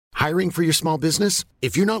Hiring for your small business?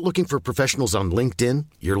 If you're not looking for professionals on LinkedIn,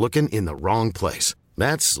 you're looking in the wrong place.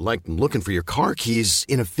 That's like looking for your car keys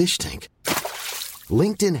in a fish tank.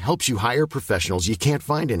 LinkedIn helps you hire professionals you can't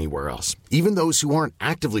find anywhere else, even those who aren't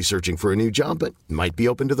actively searching for a new job but might be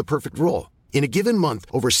open to the perfect role. In a given month,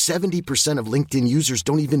 over 70% of LinkedIn users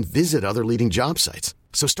don't even visit other leading job sites.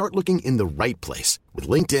 So start looking in the right place. With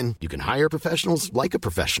LinkedIn, you can hire professionals like a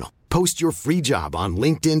professional. Post your free job on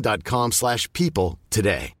linkedin.com/people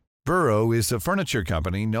today. Burrow is a furniture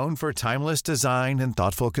company known for timeless design and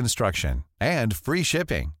thoughtful construction, and free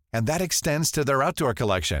shipping, and that extends to their outdoor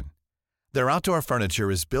collection. Their outdoor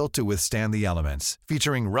furniture is built to withstand the elements,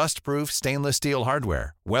 featuring rust-proof stainless steel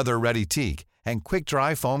hardware, weather-ready teak, and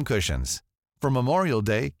quick-dry foam cushions. For Memorial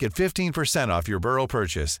Day, get 15% off your Burrow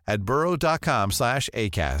purchase at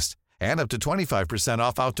burrow.com/ACAST and up to 25%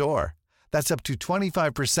 off outdoor. That's up to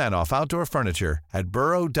 25% off outdoor furniture at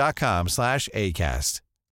burrow.com/ACAST.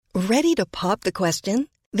 Ready to pop the question?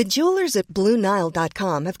 The jewelers at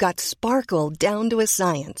BlueNile.com have got sparkle down to a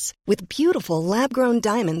science with beautiful lab-grown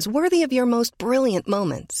diamonds worthy of your most brilliant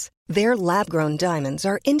moments. Their lab-grown diamonds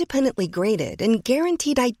are independently graded and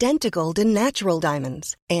guaranteed identical to natural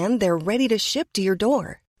diamonds, and they're ready to ship to your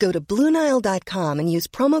door. Go to BlueNile.com and use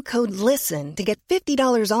promo code LISTEN to get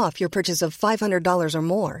 $50 off your purchase of $500 or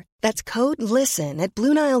more. That's code LISTEN at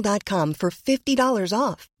BlueNile.com for $50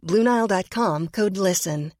 off. BlueNile.com, code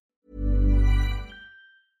LISTEN.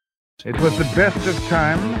 It was the best of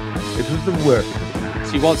times, it was the worst of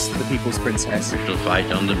times. She was the people's princess. To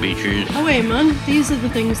fight on the beaches. Oh wait, man, these are the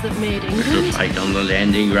things that made To England. fight on the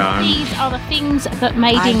landing ground. These are the things that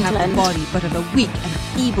made I England. have a body, but of a weak and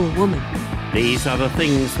feeble woman. These are the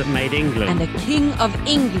things that made England. And a king of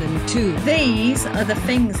England, too. These are the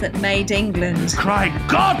things that made England. Cry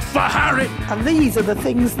God for Harry! And these are the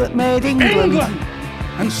things that made England.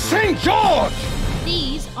 And St. George!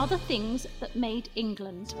 These are the things that made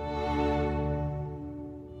England.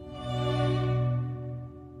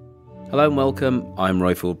 Hello and welcome, I'm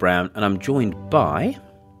Royfield Brown and I'm joined by...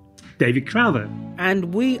 David Crowther.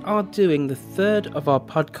 And we are doing the third of our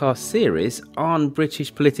podcast series on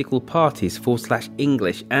British political parties /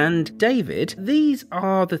 English. And David, these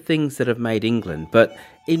are the things that have made England. But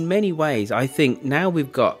in many ways, I think now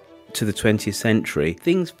we've got to the 20th century,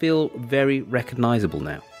 things feel very recognisable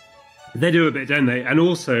now. They do a bit, don't they? And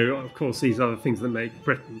also, of course, these are the things that make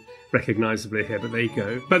Britain recognisably here, but there you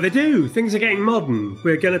go. But they do. Things are getting modern.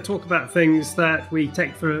 We're going to talk about things that we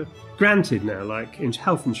take for granted now, like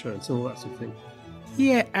health insurance and all that sort of thing.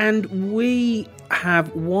 Yeah, and we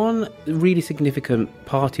have one really significant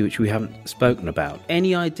party which we haven't spoken about.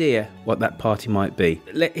 Any idea what that party might be?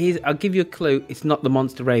 I'll give you a clue. It's not the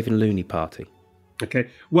Monster Raven Looney Party. Okay.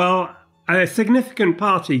 Well, a significant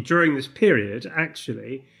party during this period,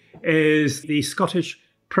 actually, is the Scottish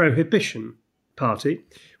Prohibition Party,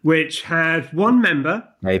 which had one member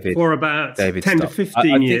for about 10 to 15 years.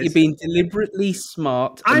 I think you're being deliberately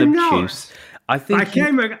smart and obtuse. I think I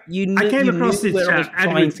came across this where I was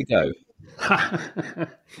trying to go.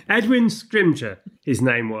 Edwin Scrimger, his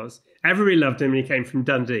name was. Everybody loved him, and he came from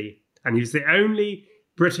Dundee. And he was the only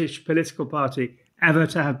British political party ever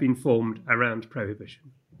to have been formed around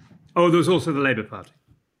prohibition. Oh, there was also the Labour Party.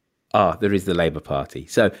 There is the Labour Party.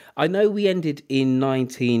 So I know we ended in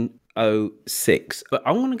 1906, but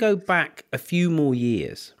I want to go back a few more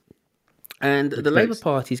years. And the Labour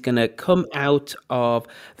Party is going to come out of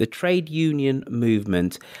the trade union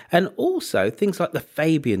movement and also things like the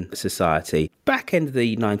Fabian Society. Back end of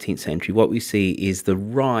the 19th century, what we see is the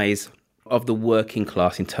rise of the working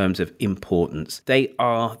class in terms of importance. They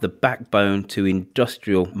are the backbone to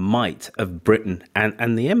industrial might of Britain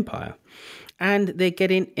and the empire. And they're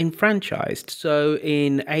getting enfranchised. So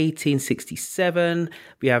in 1867,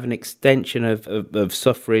 we have an extension of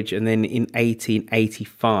suffrage. And then in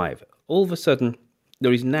 1885, all of a sudden,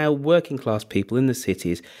 there is now working class people in the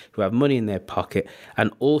cities who have money in their pocket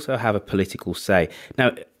and also have a political say.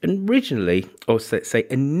 Now, originally, or let's say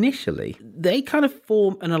initially, they kind of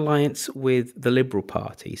form an alliance with the Liberal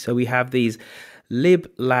Party. So we have these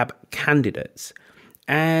Lib-Lab candidates.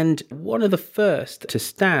 And one of the first to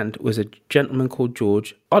stand was a gentleman called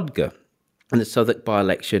George Odger in the Southwark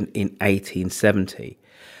by-election in 1870.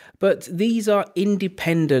 But these are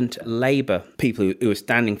independent Labour people who are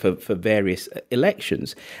standing for various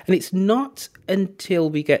elections. And it's not until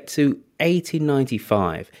we get to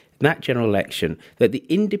 1895, that general election, that the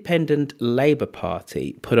Independent Labour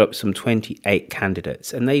Party put up some 28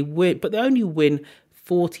 candidates. And they win, but they only win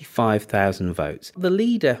 45,000 votes. The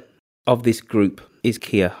leader of this group is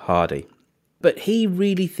Keir Hardie. But he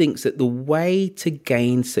really thinks that the way to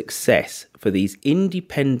gain success for these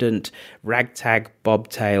independent ragtag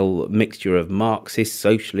bobtail mixture of Marxists,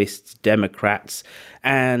 socialists, Democrats,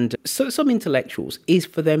 and some intellectuals is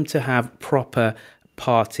for them to have proper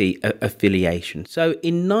party affiliation. So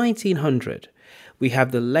in 1900, we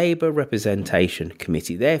have the Labour Representation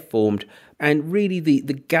Committee. They're formed, and really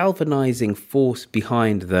the galvanising force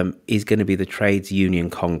behind them is going to be the Trades Union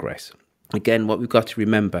Congress. Again, what we've got to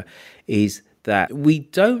remember is that we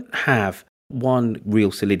don't have one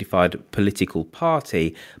real solidified political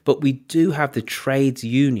party, but we do have the trades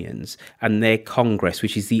unions and their Congress,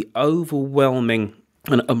 which is the overwhelming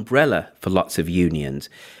umbrella for lots of unions.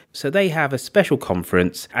 So they have a special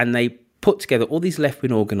conference and they put together all these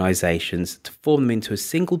left-wing organisations to form them into a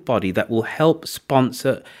single body that will help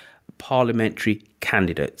sponsor parliamentary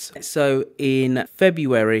candidates. So in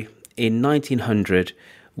February in 1900,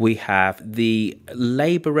 we have the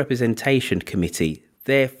Labour Representation Committee.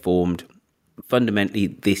 They're formed. Fundamentally,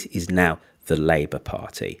 this is now the Labour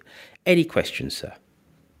Party. Any questions, sir?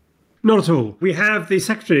 Not at all. We have the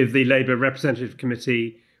Secretary of the Labour Representative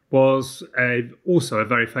Committee was also a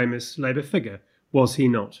very famous Labour figure, was he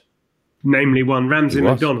not? Namely one Ramsay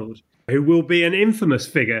MacDonald, who will be an infamous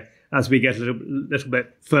figure as we get a little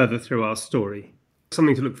bit further through our story.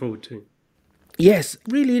 Something to look forward to. Yes,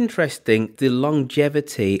 really interesting, the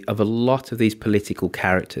longevity of a lot of these political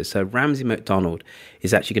characters. So Ramsay MacDonald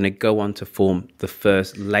is actually going to go on to form the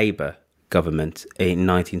first Labour government in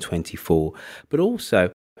 1924. But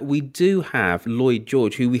also, we do have Lloyd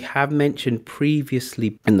George, who we have mentioned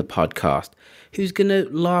previously in the podcast, who's going to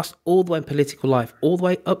last all the way in political life, all the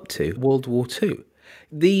way up to World War II.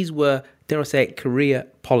 These were, dare I say, career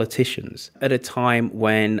politicians at a time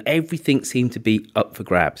when everything seemed to be up for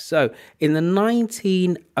grabs. So in the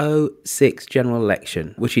 1906 general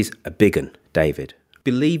election, which is a big one, David,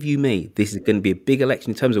 believe you me, this is going to be a big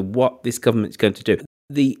election in terms of what this government is going to do.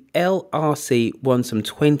 The LRC won some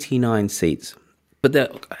 29 seats, but they're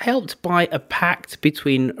helped by a pact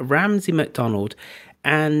between Ramsay MacDonald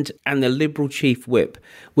and the Liberal chief whip,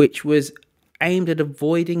 which was aimed at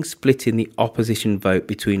avoiding splitting the opposition vote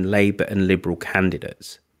between Labour and Liberal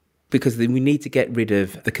candidates, because we need to get rid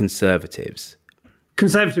of the Conservatives.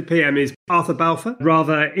 Conservative PM is Arthur Balfour,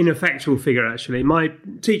 rather ineffectual figure, actually. My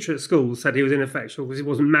teacher at school said he was ineffectual because he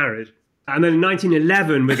wasn't married. And then in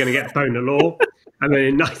 1911, we're going to get Bonar Law. And then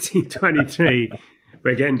in 1923,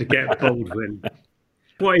 we're going to get Baldwin.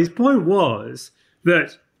 Well, his point was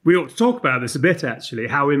that we ought to talk about this a bit, actually,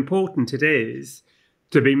 how important it is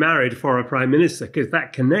to be married for a prime minister, because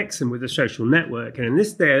that connects them with a social network. And in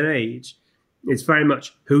this day and age, it's very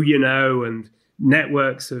much who you know and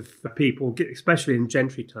networks of people, especially in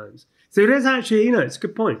gentry times. So it is actually, it's a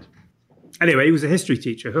good point. Anyway, he was a history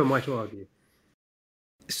teacher. Who am I to argue?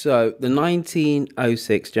 So the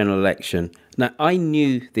 1906 general election. Now, I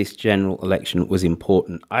knew this general election was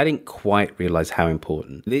important. I didn't quite realise how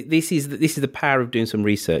important. This is the power of doing some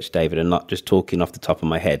research, David, and not just talking off the top of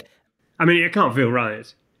my head. I mean, it can't feel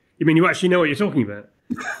right. You mean you actually know what you're talking about?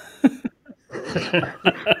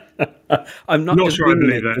 I'm not just sure I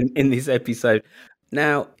believe that in this episode.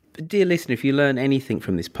 Now, dear listener, if you learn anything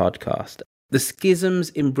from this podcast, the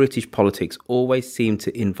schisms in British politics always seem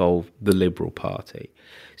to involve the Liberal Party.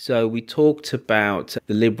 So we talked about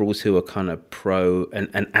the Liberals who are kind of pro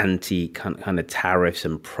and anti kind of tariffs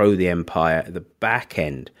and pro the empire at the back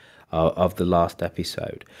end of the last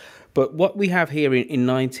episode. But what we have here in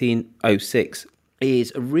 1906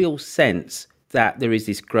 is a real sense that there is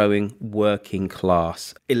this growing working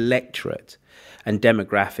class electorate and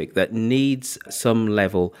demographic that needs some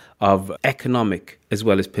level of economic as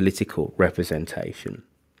well as political representation.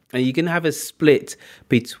 And you're going to have a split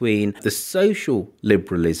between the social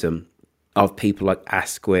liberalism of people like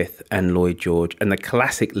Asquith and Lloyd George and the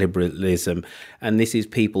classic liberalism. And this is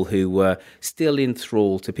people who were still in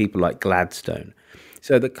thrall to people like Gladstone.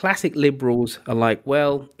 So the classic liberals are like,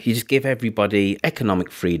 well, you just give everybody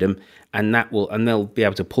economic freedom and they'll be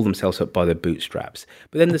able to pull themselves up by their bootstraps.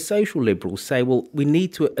 But then the social liberals say, well, we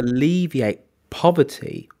need to alleviate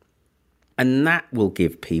poverty and that will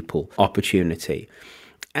give people opportunity.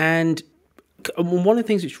 And one of the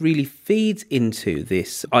things which really feeds into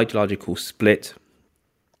this ideological split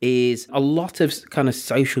is a lot of kind of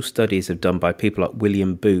social studies have done by people like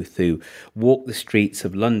William Booth, who walk the streets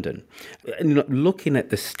of London, looking at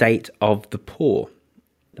the state of the poor.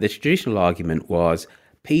 The traditional argument was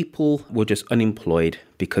people were just unemployed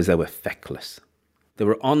because they were feckless. They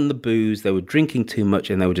were on the booze, they were drinking too much,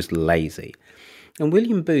 and they were just lazy. And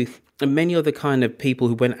William Booth and many other kind of people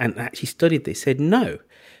who went and actually studied this said, no,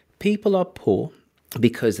 people are poor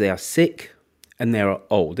because they are sick and they are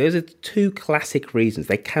old. Those are two classic reasons.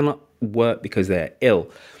 They cannot work because they're ill.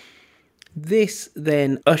 This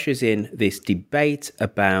then ushers in this debate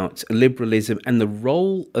about liberalism and the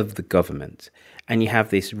role of the government. And you have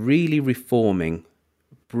this really reforming,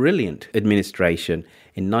 brilliant administration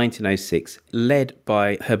in 1906, led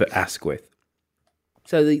by Herbert Asquith.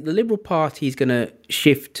 So the Liberal Party is going to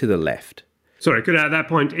shift to the left. Sorry, could I at that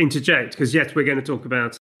point interject? Because yes, we're going to talk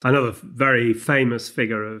about another very famous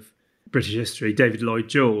figure of British history, David Lloyd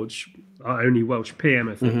George, our only Welsh PM,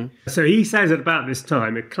 I think. Mm-hmm. So he says at about this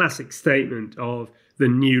time, a classic statement of the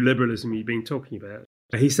new liberalism you've been talking about.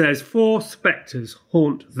 He says, 4 spectres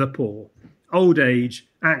haunt the poor: old age,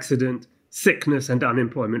 accident, sickness and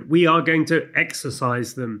unemployment. We are going to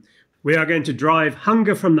exorcise them. We are going to drive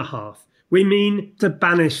hunger from the hearth. We mean to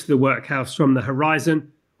banish the workhouse from the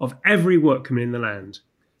horizon of every workman in the land.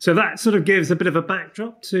 So that sort of gives a bit of a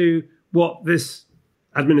backdrop to what this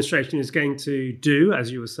administration is going to do,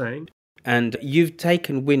 as you were saying. And you've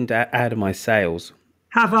taken wind out of my sails.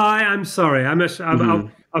 Have I? I'm sorry.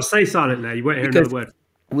 I'll stay silent now. You won't hear another word.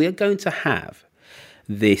 We are going to have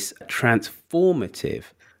this transformative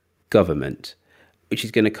government, which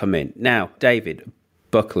is going to come in. Now, David,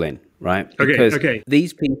 buckle in, right? Because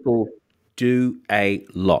these people do a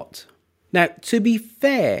lot. Now, to be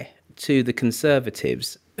fair to the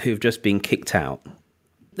Conservatives who've just been kicked out,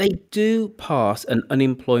 they do pass an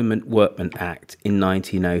Unemployment Workmen Act in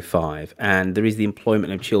 1905, and there is the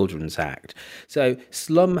Employment of Children's Act. So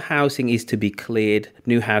slum housing is to be cleared,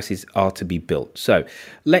 new houses are to be built. So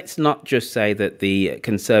let's not just say that the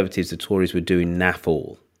Conservatives, the Tories, were doing naff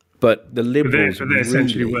all, but the Liberals they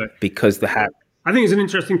essentially were. Because they had... I think it's an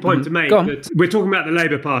interesting point to make. That we're talking about the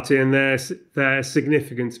Labour Party and their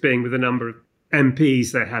significance being with the number of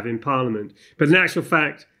MPs they have in Parliament. But in actual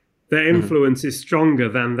fact, their influence is stronger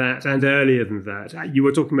than that and earlier than that. You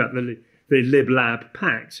were talking about the Lib Lab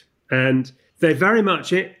Pact, and they're very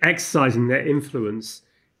much exercising their influence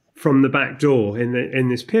from the back door in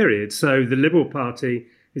this period. So the Liberal Party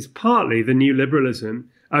is partly the new liberalism,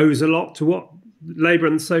 owes a lot to what Labour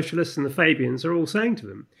and the Socialists and the Fabians are all saying to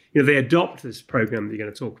them. You know, they adopt this programme that you're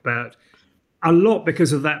going to talk about a lot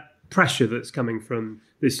because of that pressure that's coming from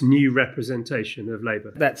this new representation of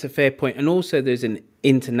Labour. That's a fair point. And also there's an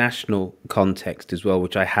international context as well,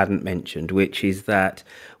 which I hadn't mentioned, which is that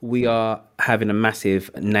we are having a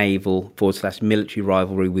massive naval / military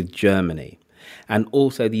rivalry with Germany. And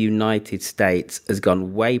also the United States has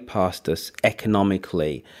gone way past us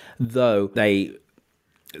economically, though they...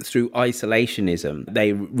 through isolationism,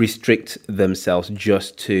 they restrict themselves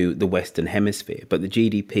just to the Western Hemisphere. But the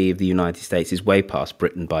GDP of the United States is way past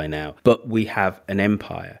Britain by now. But we have an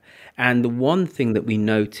empire. And the one thing that we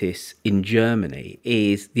notice in Germany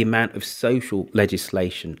is the amount of social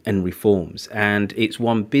legislation and reforms. And it's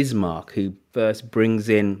one Bismarck who first brings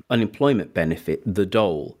in unemployment benefit, the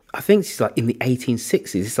dole. I think it's like in the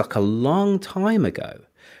 1860s. It's like a long time ago.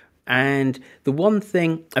 And the one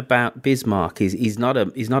thing about Bismarck is he's not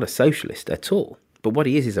a socialist at all. But what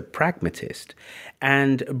he is a pragmatist.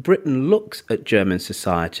 And Britain looks at German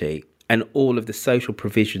society and all of the social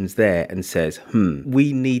provisions there and says,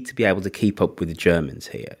 we need to be able to keep up with the Germans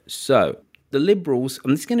here. So the Liberals,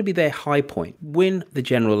 and this is going to be their high point, win the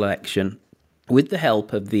general election with the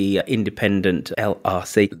help of the independent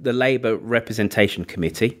LRC, the Labour Representation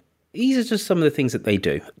Committee. These are just some of the things that they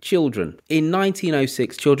do. Children. In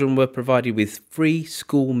 1906, children were provided with free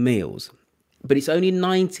school meals. But it's only in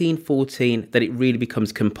 1914 that it really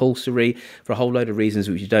becomes compulsory for a whole load of reasons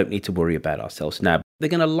which you don't need to worry about ourselves now. They're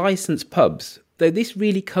going to license pubs. Though this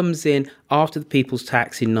really comes in after the People's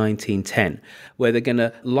Tax in 1910, where they're going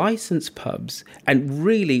to license pubs and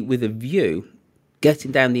really with a view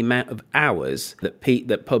getting down the amount of hours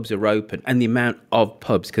that pubs are open and the amount of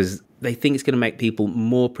pubs, because they think it's going to make people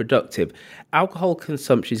more productive. Alcohol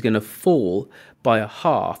consumption is going to fall by a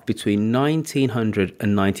half between 1900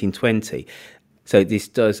 and 1920. So this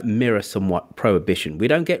does mirror somewhat prohibition. We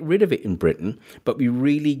don't get rid of it in Britain, but we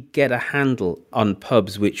really get a handle on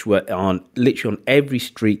pubs which were literally on every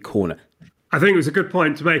street corner. I think it was a good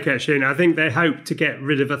point to make, actually. And I think they hoped to get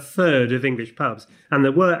rid of a third of English pubs. And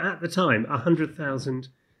there were, at the time, 100,000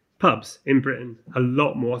 pubs in Britain. A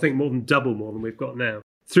lot more, I think more than double more than we've got now.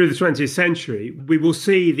 Through the 20th century, we will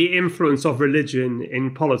see the influence of religion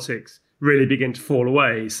in politics really begin to fall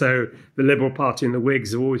away. So the Liberal Party and the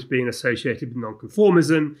Whigs have always been associated with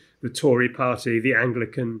nonconformism, the Tory Party, the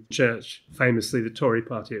Anglican Church, famously the Tory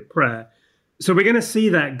Party at prayer. So we're going to see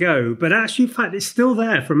that go. But actually, in fact, it's still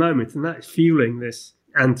there for a moment, and that's fueling this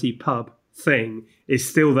anti-pub thing, is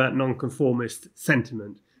still that nonconformist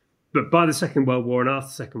sentiment. But by the Second World War and after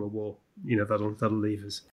the Second World War, that'll leave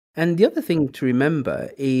us. And the other thing to remember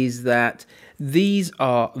is that these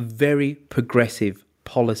are very progressive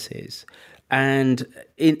policies. And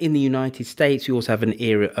in the United States, we also have an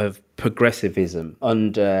era of progressivism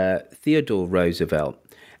under Theodore Roosevelt.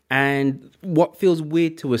 And what feels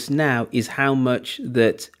weird to us now is how much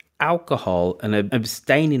that alcohol and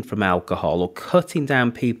abstaining from alcohol or cutting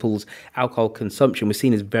down people's alcohol consumption was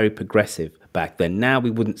seen as very progressive back then. Now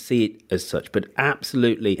we wouldn't see it as such, but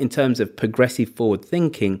absolutely, in terms of progressive forward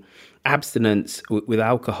thinking, abstinence with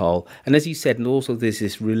alcohol, and as you said, and also there's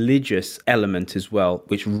this religious element as well,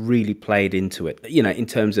 which really played into it, in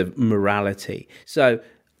terms of morality. So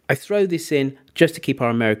I throw this in just to keep our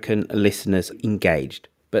American listeners engaged,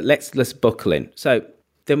 but let's buckle in. So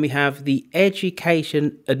then we have the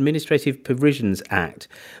Education Administrative Provisions Act,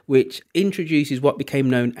 which introduces what became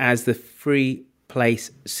known as the Free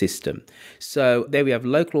Place system. So there we have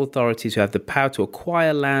local authorities who have the power to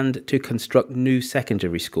acquire land to construct new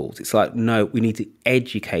secondary schools. It's like, no, we need to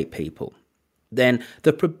educate people. Then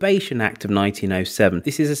the Probation Act of 1907.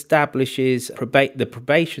 This establishes the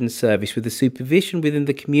probation service with the supervision within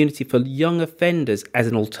the community for young offenders as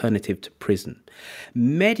an alternative to prison.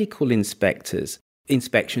 Medical inspections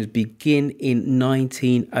begin in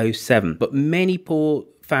 1907, but many poor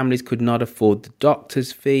families could not afford the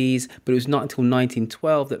doctor's fees, but it was not until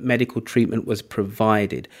 1912 that medical treatment was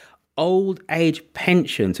provided. Old age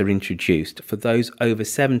pensions are introduced for those over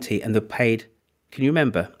 70 and they're paid. Can you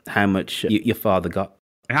remember how much your father got?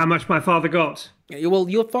 How much my father got? Well,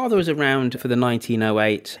 your father was around for the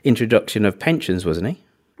 1908 introduction of pensions, wasn't he?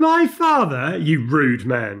 My father? You rude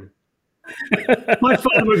man. My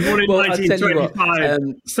father was born in 1925.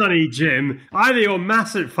 Sonny Jim. Either your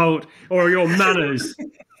massive fault or your manners.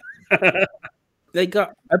 They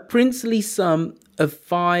got a princely sum of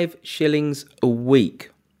 5 shillings a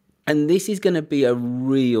week. And this is going to be a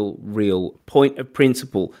real point of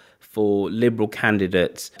principle for Liberal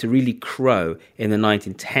candidates to really crow in the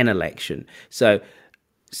 1910 election. So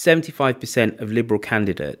 75% of Liberal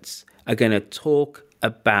candidates are going to talk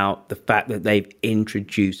about the fact that they've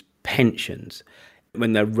introduced pensions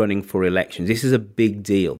when they're running for elections. This is a big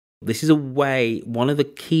deal. This is one of the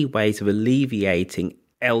key ways of alleviating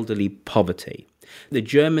elderly poverty. The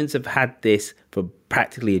Germans have had this for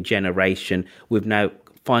practically a generation. We've now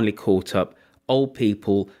finally caught up. Old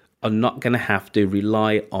people are not going to have to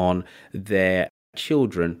rely on their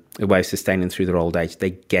children a way of sustaining through their old age.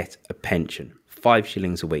 They get a pension, 5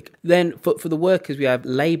 shillings a week. Then for the workers, we have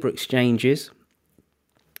labour exchanges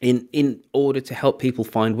in order to help people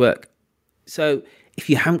find work. So if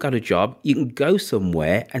you haven't got a job, you can go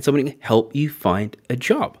somewhere and somebody can help you find a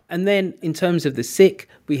job. And then in terms of the sick,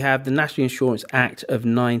 we have the National Insurance Act of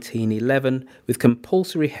 1911 with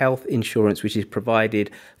compulsory health insurance, which is provided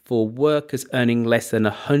for workers earning less than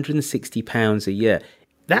 £160 a year.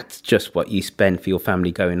 That's just what you spend for your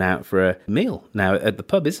family going out for a meal now at the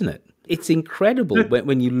pub, isn't it? It's incredible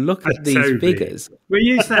when you look at these figures. We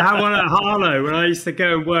used to have one at Harlow when I used to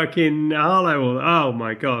go and work in Harlow. Oh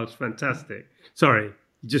my God, fantastic. Sorry,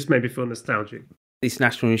 you just made me feel nostalgic. This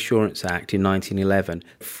National Insurance Act in 1911,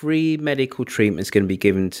 free medical treatment is going to be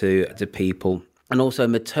given to people, and also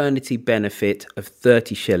maternity benefit of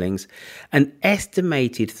 30 shillings. An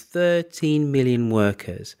estimated 13 million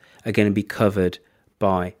workers are going to be covered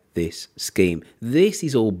by this scheme. This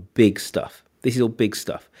is all big stuff.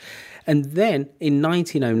 And then in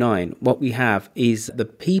 1909, what we have is the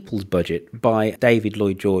People's Budget by David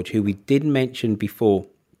Lloyd George, who we did mention before.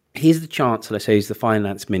 He's the Chancellor, so he's the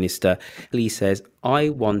Finance Minister. He says, I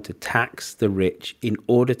want to tax the rich in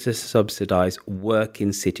order to subsidise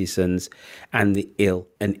working citizens and the ill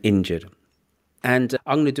and injured. And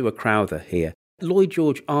I'm going to do a Crowther here. Lloyd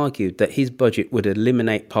George argued that his budget would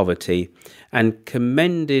eliminate poverty and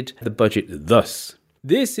commended the budget thus.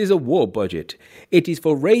 This is a war budget. It is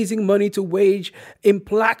for raising money to wage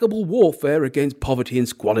implacable warfare against poverty and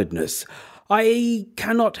squalidness. I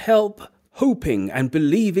cannot help hoping and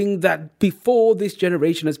believing that before this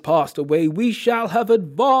generation has passed away, we shall have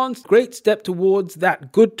advanced a great step towards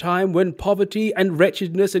that good time when poverty and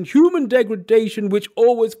wretchedness and human degradation, which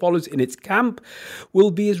always follows in its camp, will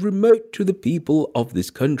be as remote to the people of this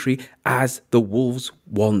country as the wolves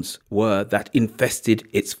once were that infested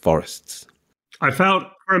its forests. I felt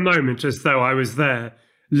for a moment as though I was there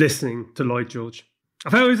listening to Lloyd George. I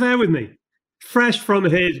felt he was there with me, fresh from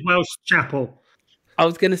his Welsh chapel. I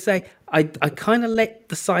was going to say, I kind of let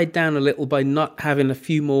the side down a little by not having a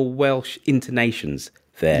few more Welsh intonations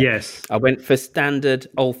there. Yes. I went for standard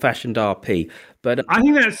old-fashioned RP. But I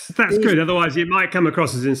think that's good. Otherwise, it might come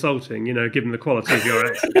across as insulting, given the quality of your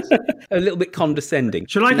accent. A little bit condescending.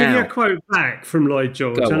 Shall I give you a quote back from Lloyd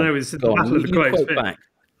George? I know it's the battle of the quotes. Back.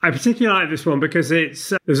 I particularly like this one because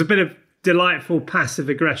there's a bit of delightful passive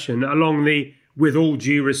aggression along the "with all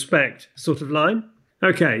due respect" sort of line.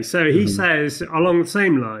 Okay, so he says along the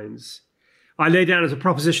same lines, I lay down as a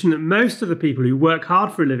proposition that most of the people who work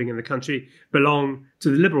hard for a living in the country belong to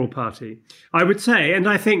the Liberal Party. I would say, and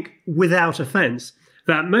I think without offence,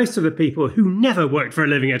 that most of the people who never worked for a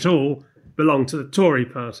living at all belong to the Tory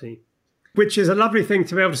Party, which is a lovely thing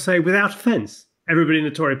to be able to say without offence. Everybody in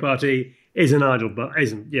the Tory Party is an idle, but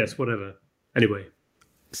isn't, yes, whatever. Anyway.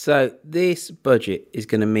 So this budget is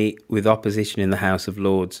going to meet with opposition in the House of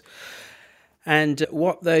Lords. And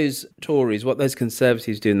what those Tories, what those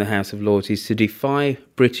Conservatives do in the House of Lords is to defy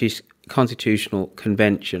British Constitutional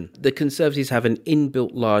Convention. The Conservatives have an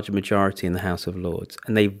inbuilt large majority in the House of Lords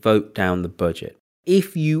and they vote down the budget.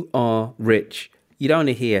 If you are rich, you don't want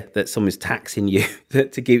to hear that someone's taxing you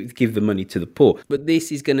to give the money to the poor. But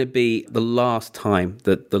this is going to be the last time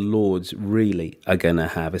that the Lords really are going to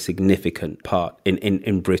have a significant part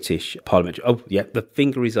in British Parliament. Oh, yeah, the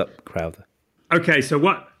finger is up, Crowther. Okay, so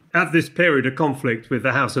what at this period of conflict with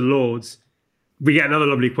the House of Lords, we get another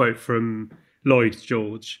lovely quote from Lloyd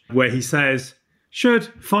George, where he says, should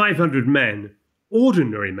 500 men,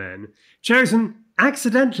 ordinary men, chosen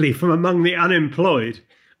accidentally from among the unemployed,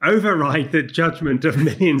 override the judgment of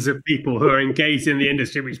millions of people who are engaged in the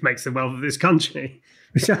industry which makes the wealth of this country,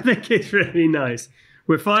 which I think is really nice.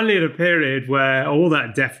 We're finally at a period where all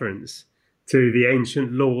that deference to the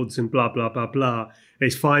ancient lords and blah, blah, blah, blah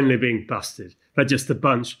is finally being busted. They're just a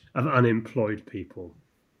bunch of unemployed people.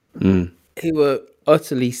 Who were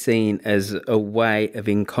utterly seen as a way of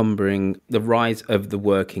encumbering the rise of the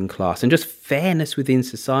working class and just fairness within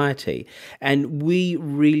society. And we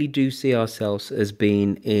really do see ourselves as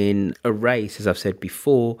being in a race, as I've said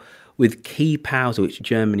before, with key powers, which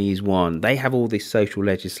Germany is one. They have all this social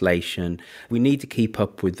legislation. We need to keep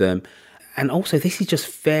up with them. And also, this is just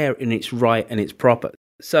fair and it's right and it's proper.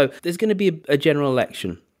 So there's going to be a general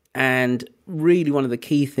election. And really one of the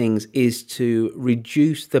key things is to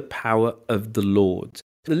reduce the power of the Lords.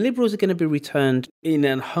 The Liberals are going to be returned in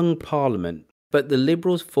a hung parliament, but the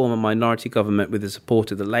Liberals form a minority government with the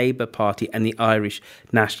support of the Labour Party and the Irish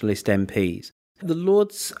nationalist MPs. The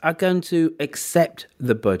Lords are going to accept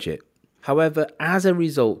the budget. However, as a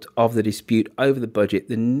result of the dispute over the budget,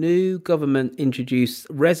 the new government introduced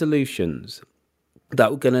resolutions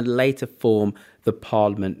that were going to later form the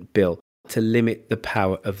Parliament Bill to limit the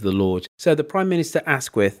power of the Lords. So the Prime Minister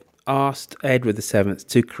Asquith asked Edward VII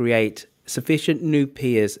to create sufficient new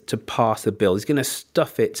peers to pass the bill. He's going to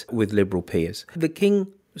stuff it with Liberal peers. The King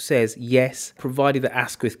says yes, provided that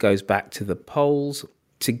Asquith goes back to the polls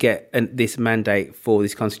to get this mandate for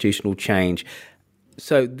this constitutional change.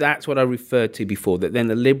 So that's what I referred to before, that then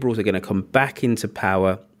the Liberals are going to come back into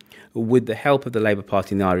power with the help of the Labour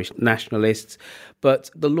Party and the Irish nationalists.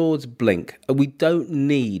 But the Lords blink. We don't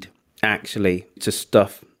need actually to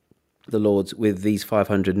stuff the Lords with these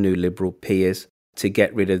 500 new Liberal peers to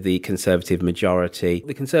get rid of the Conservative majority.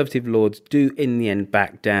 The Conservative Lords do in the end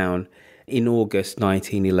back down in August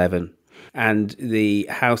 1911, and the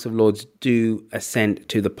House of Lords do assent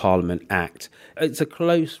to the Parliament Act. It's a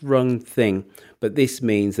close-run thing, but this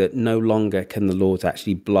means that no longer can the Lords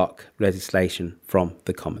actually block legislation from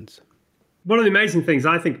the Commons. One of the amazing things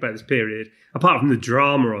I think about this period, apart from the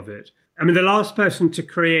drama of it, I mean, the last person to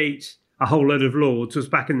create a whole load of Lords was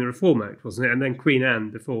back in the Reform Act, wasn't it? And then Queen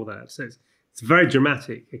Anne before that. So it's a very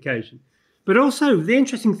dramatic occasion. But also, the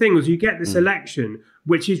interesting thing was you get this election,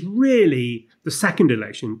 which is really the second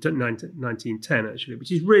election, 1910 actually,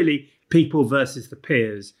 which is really people versus the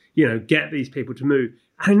peers, get these people to move.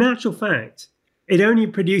 And in actual fact, it only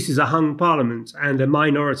produces a hung parliament and a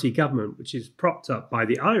minority government, which is propped up by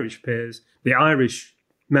the Irish peers, the Irish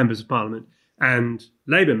members of parliament, and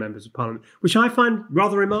Labour members of parliament, which I find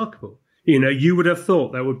rather remarkable. You would have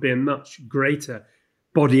thought there would be a much greater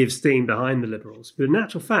body of steam behind the Liberals. But in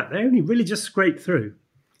actual fact, they only really just scrape through.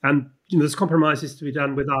 And there's compromises to be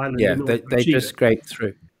done with Ireland. Yeah, they just scrape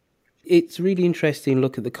through. It's really interesting to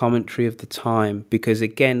look at the commentary of the time because,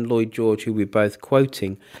 again, Lloyd George, who we're both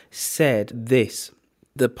quoting, said this: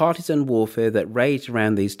 the partisan warfare that raged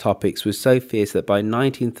around these topics was so fierce that by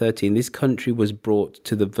 1913 this country was brought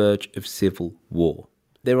to the verge of civil war.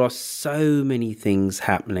 There are so many things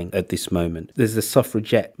happening at this moment. There's the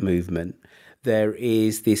suffragette movement. There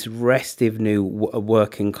is this restive new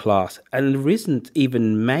working class. And there isn't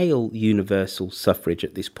even male universal suffrage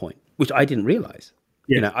at this point, which I didn't realise.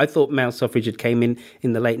 Yeah. I thought male suffrage had came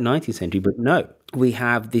in the late 19th century, but no. We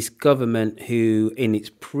have this government who, in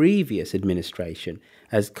its previous administration,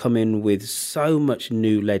 has come in with so much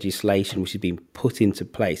new legislation which has been put into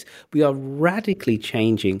place. We are radically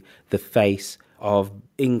changing the face of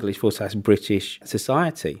English versus British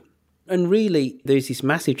society. And really, there's this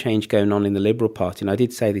massive change going on in the Liberal Party. And I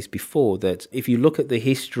did say this before, that if you look at the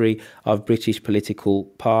history of British political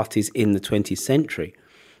parties in the 20th century,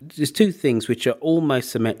 there's two things which are almost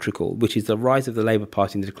symmetrical, which is the rise of the Labour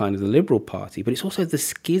Party and the decline of the Liberal Party, but it's also the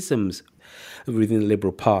schisms within the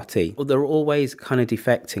Liberal Party. They're always kind of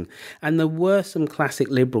defecting. And there were some classic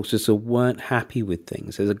Liberals who weren't happy with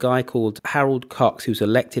things. There's a guy called Harold Cox who was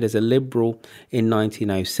elected as a Liberal in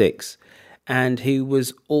 1906. And who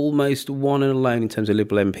was almost one and alone in terms of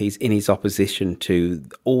Liberal MPs in his opposition to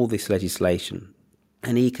all this legislation.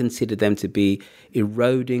 And he considered them to be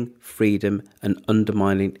eroding freedom and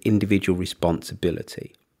undermining individual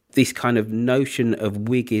responsibility. This kind of notion of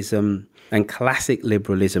Whiggism and classic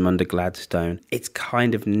liberalism under Gladstone, it's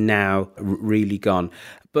kind of now really gone.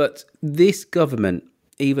 But this government,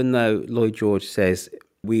 even though Lloyd George says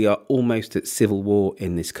we are almost at civil war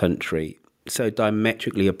in this country, so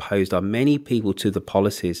diametrically opposed are many people to the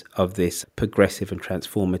policies of this progressive and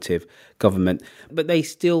transformative government, but they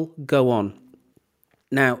still go on.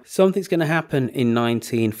 Now, something's going to happen in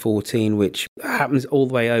 1914, which happens all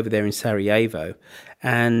the way over there in Sarajevo,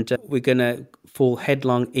 and we're going to fall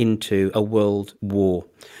headlong into a world war.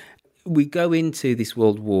 We go into this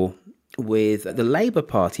world war with the Labour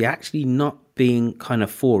Party actually not being kind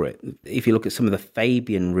of for it. If you look at some of the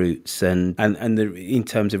Fabian roots and in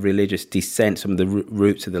terms of religious dissent, some of the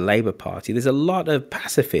roots of the Labour Party, there's a lot of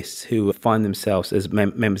pacifists who find themselves as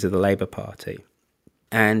members of the Labour Party.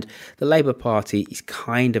 And the Labour Party is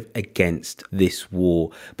kind of against this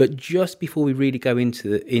war. But just before we really go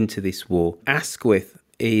into this war, Asquith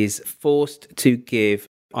is forced to give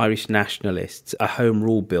Irish nationalists a Home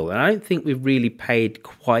Rule bill. And I don't think we've really paid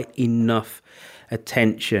quite enough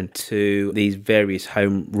attention to these various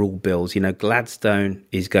Home Rule bills. You know, Gladstone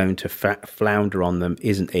is going to flounder on them,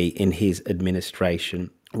 isn't he, in his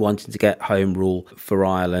administration, wanting to get Home Rule for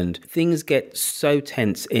Ireland. Things get so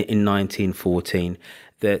tense in 1914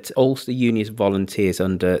 that Ulster Unionist volunteers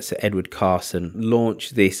under Sir Edward Carson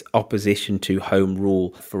launch this opposition to Home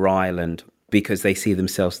Rule for Ireland, because they see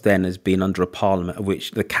themselves then as being under a parliament of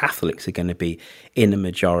which the Catholics are going to be in a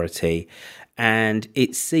majority. And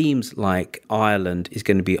it seems like Ireland is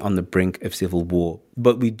going to be on the brink of civil war.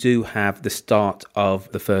 But we do have the start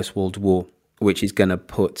of the First World War, which is going to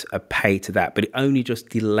put a pay to that. But it only just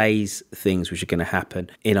delays things which are going to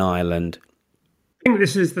happen in Ireland. I think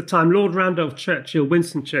this is the time Lord Randolph Churchill,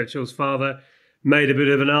 Winston Churchill's father, made a bit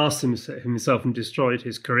of an arse himself and destroyed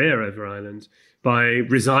his career over Ireland by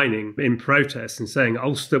resigning in protest and saying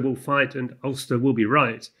Ulster will fight and Ulster will be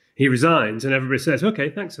right. He resigns and everybody says, OK,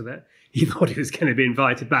 thanks for that. He thought he was going to be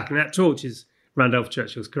invited back, and that torches Randolph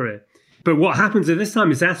Churchill's career. But what happens at this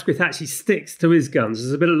time is Asquith actually sticks to his guns.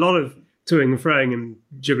 There's a lot of toing and froing and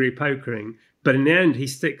jiggery pokering, but in the end he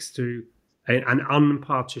sticks to an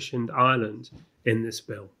unpartitioned Ireland in this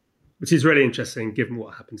bill, which is really interesting given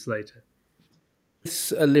what happens later.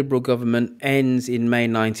 This Liberal government ends in May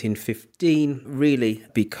 1915, really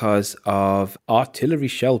because of artillery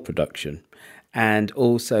shell production and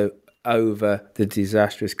also over the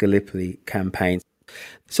disastrous Gallipoli campaign.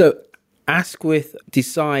 So Asquith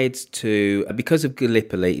decides to, because of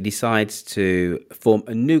Gallipoli, he decides to form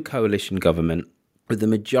a new coalition government with the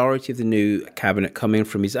majority of the new cabinet coming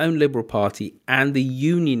from his own Liberal Party and the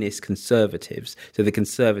Unionist Conservatives, so the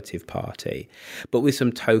Conservative Party, but with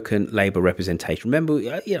some token Labour representation. Remember,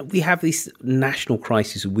 we have this national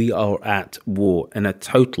crisis. We are at war, and a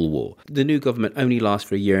total war. The new government only lasts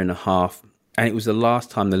for a year and a half, and it was the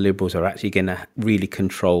last time the Liberals are actually going to really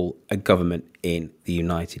control a government in the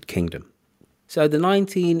United Kingdom. So the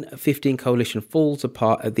 1915 coalition falls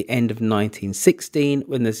apart at the end of 1916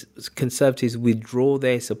 when the Conservatives withdraw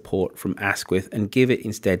their support from Asquith and give it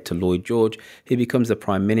instead to Lloyd George, who becomes the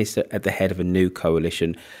Prime Minister at the head of a new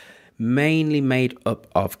coalition, mainly made up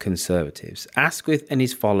of Conservatives. Asquith and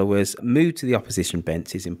his followers moved to the opposition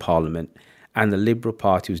benches in Parliament, and the Liberal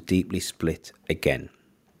Party was deeply split again.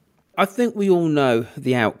 I think we all know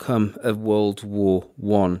the outcome of World War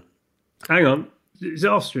I. Hang on, is it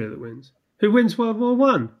Austria that wins? Who wins World War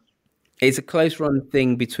I? It's a close-run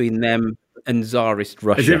thing between them and Tsarist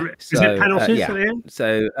Russia. Is it penalties at the end?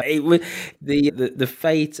 So it was, the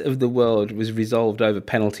fate of the world was resolved over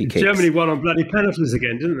penalty kicks. Germany won on bloody penalties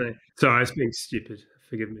again, didn't they? Sorry, I was being stupid.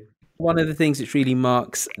 Forgive me. One of the things that really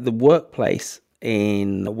marks the workplace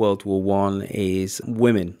in World War I is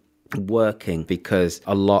women working, because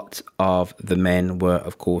a lot of the men were,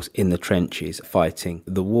 of course, in the trenches fighting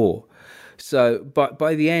the war. So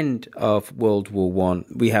by the end of World War I,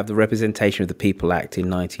 we have the Representation of the People Act in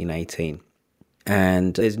 1918.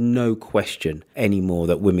 And there's no question anymore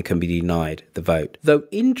that women can be denied the vote. Though,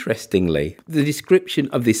 interestingly, the description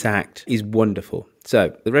of this act is wonderful.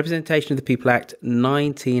 So, the Representation of the People Act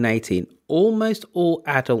 1918, almost all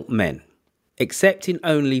adult men, excepting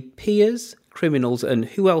only peers, criminals, and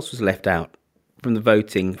who else was left out from the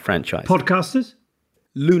voting franchise? Podcasters?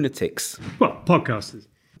 Lunatics. Well, podcasters.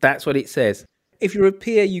 That's what it says. If you're a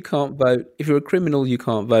peer, you can't vote. If you're a criminal, you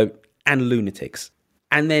can't vote. And lunatics.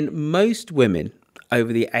 And then most women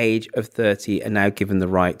over the age of 30 are now given the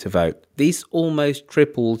right to vote. This almost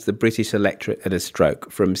triples the British electorate at a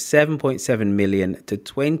stroke, from 7.7 million to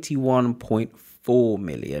 21.4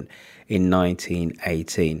 million in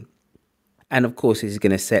 1918. And of course, this is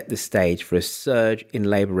going to set the stage for a surge in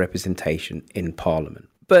Labour representation in Parliament.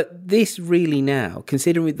 But this really now,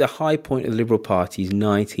 considering the high point of the Liberal Party is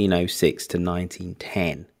 1906 to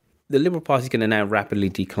 1910, the Liberal Party is going to now rapidly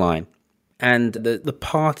decline. And the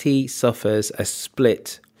party suffers a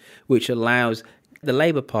split, which allows the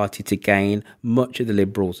Labour Party to gain much of the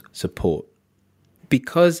Liberals' support.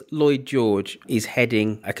 Because Lloyd George is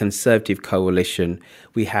heading a Conservative coalition,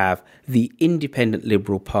 we have the Independent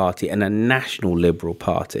Liberal Party and a National Liberal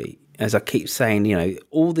Party. As I keep saying, you know,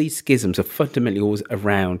 all these schisms are fundamentally always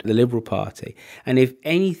around the Liberal Party. And if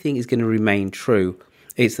anything is going to remain true,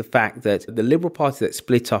 it's the fact that the Liberal Party that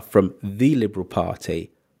split off from the Liberal Party,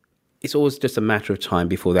 it's always just a matter of time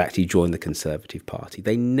before they actually join the Conservative Party.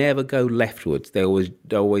 They never go leftwards. They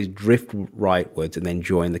always drift rightwards and then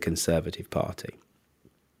join the Conservative Party.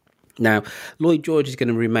 Now, Lloyd George is going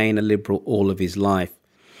to remain a Liberal all of his life.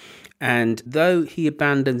 And though he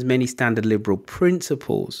abandons many standard Liberal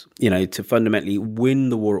principles, you know, to fundamentally win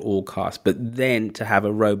the war at all costs, but then to have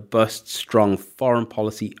a robust, strong foreign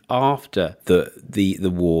policy after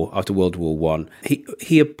the war, after World War I,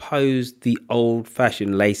 he opposed the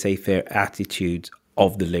old-fashioned laissez-faire attitudes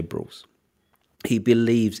of the Liberals. He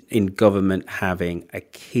believes in government having a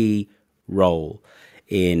key role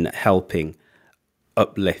in helping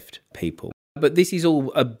uplift people. But this is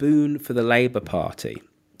all a boon for the Labour Party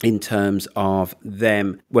in terms of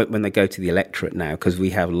them when they go to the electorate now, because we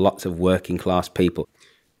have lots of working class people.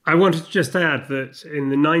 I wanted to just add that in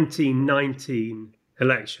the 1919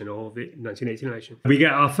 election, or the 1918 election, we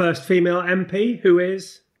get our first female MP, who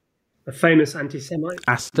is a famous anti-Semite.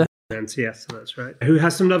 Astor. Nancy Astor, that's right. Who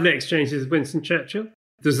has some lovely exchanges with Winston Churchill.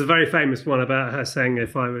 There's a very famous one about her saying,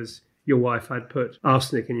 if I was your wife, I'd put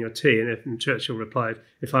arsenic in your tea. And Churchill replied,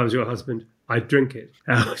 if I was your husband, I'd drink it.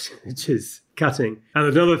 Which is cutting. And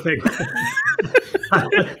another thing...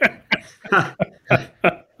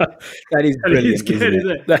 That is brilliant,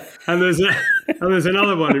 isn't it? And there's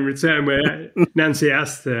another one in return where Nancy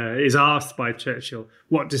Astor is asked by Churchill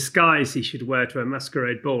what disguise he should wear to a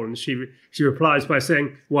masquerade ball, and she replies by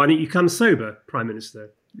saying, "Why don't you come sober, Prime Minister?"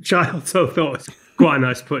 Which I also thought was quite a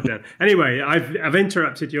nice put down. Anyway, I've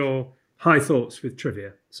interrupted your high thoughts with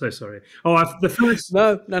trivia. So sorry. The first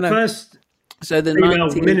first so the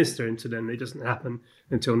female minister, incidentally, doesn't happen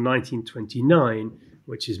until 1929,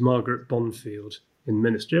 which is Margaret Bonfield in the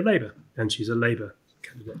Ministry of Labour, and she's a Labour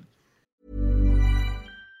candidate.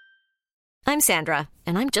 I'm Sandra,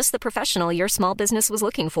 and I'm just the professional your small business was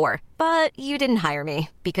looking for. But you didn't hire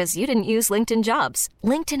me because you didn't use LinkedIn Jobs.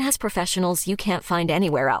 LinkedIn has professionals you can't find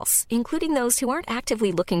anywhere else, including those who aren't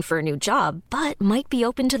actively looking for a new job, but might be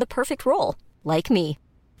open to the perfect role, like me.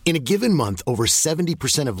 In a given month, over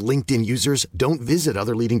 70% of LinkedIn users don't visit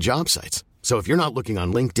other leading job sites. So if you're not looking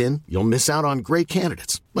on LinkedIn, you'll miss out on great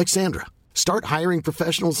candidates like Sandra. Start hiring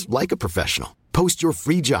professionals like a professional. Post your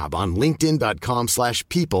free job on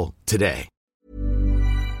linkedin.com/people today.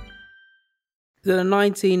 The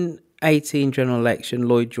 1918 general election,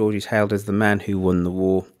 Lloyd George is hailed as the man who won the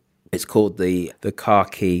war. It's called the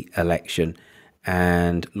Khaki election.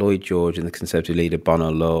 And Lloyd George and the Conservative leader,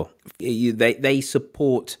 Bonar Law, they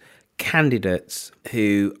support candidates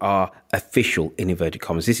who are official, in inverted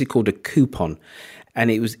commas. This is called a coupon. And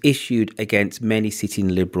it was issued against many sitting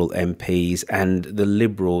Liberal MPs, and the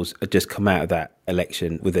Liberals had just come out of that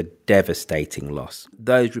election with a devastating loss.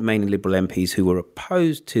 Those remaining Liberal MPs who were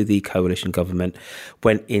opposed to the coalition government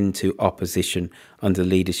went into opposition under the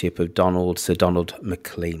leadership of Sir Donald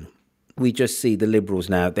Maclean. We just see the Liberals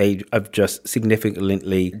now, they have just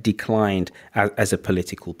significantly declined as a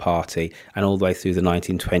political party, and all the way through the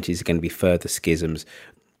 1920s are going to be further schisms.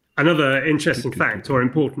 Another interesting fact, or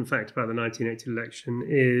important fact about the 1980 election,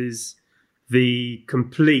 is the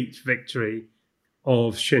complete victory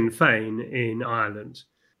of Sinn Féin in Ireland.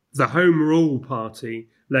 The Home Rule Party,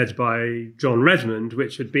 led by John Redmond,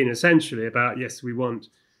 which had been essentially about, yes, we want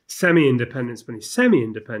semi-independence, but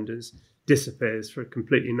semi-independence disappears for a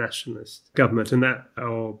completely nationalist government, and that,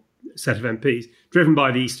 or set of MPs, driven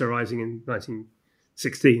by the Easter Rising in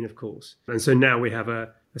 1916, of course. And so now we have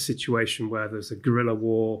a situation where there's a guerrilla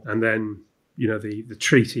war, and then, the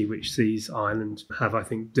treaty which sees Ireland have, I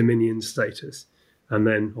think, Dominion status, and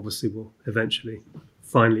then obviously will eventually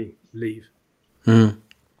finally leave. And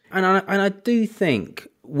I do think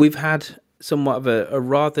we've had somewhat of a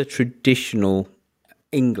rather traditional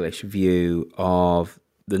English view of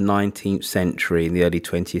the 19th century and the early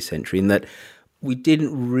 20th century, in that we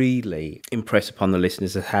didn't really impress upon the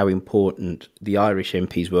listeners of how important the Irish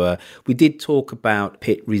MPs were. We did talk about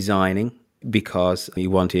Pitt resigning because he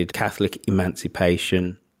wanted Catholic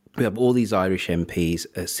emancipation. We have all these Irish MPs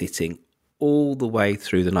sitting all the way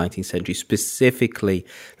through the 19th century, specifically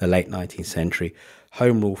the late 19th century.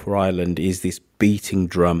 Home Rule for Ireland is this beating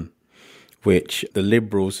drum, which the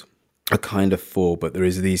Liberals are kind of for, but there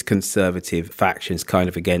is these conservative factions kind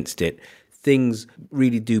of against it. Things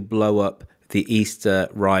really do blow up. The Easter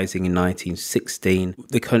Rising in 1916,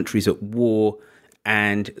 the country's at war,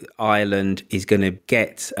 and Ireland is going to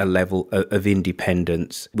get a level of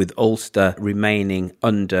independence, with Ulster remaining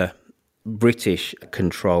under British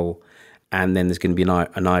control, and then there's going to be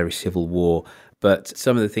an Irish civil war. But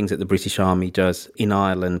some of the things that the British Army does in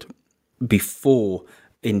Ireland before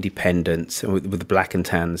independence, with the Black and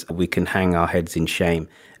Tans, we can hang our heads in shame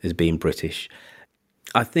as being British.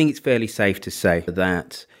 I think it's fairly safe to say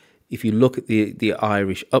that if you look at the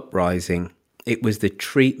Irish uprising, it was the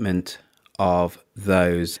treatment of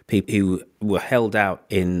those people who were held out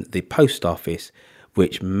in the post office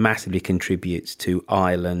which massively contributes to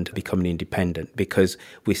Ireland becoming independent, because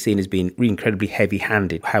we're seen as being incredibly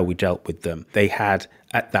heavy-handed how we dealt with them. They had,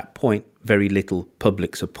 at that point, very little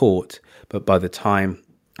public support, but by the time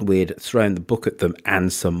we'd thrown the book at them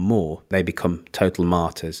and some more, they become total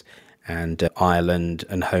martyrs, and Ireland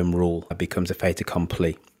and Home Rule becomes a fait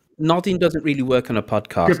accompli. Nodding doesn't really work on a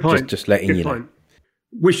podcast. Good point. Just letting Good you point. know.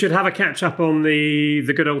 We should have a catch up on the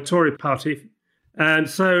good old Tory party. And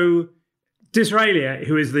so Disraeli,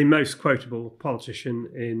 who is the most quotable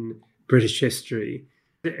politician in British history,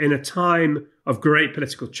 in a time of great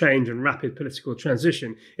political change and rapid political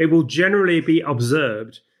transition, it will generally be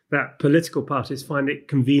observed that political parties find it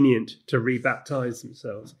convenient to rebaptise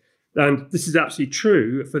themselves. And this is absolutely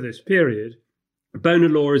true for this period. Bonar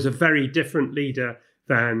Law is a very different leader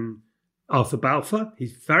than Arthur Balfour.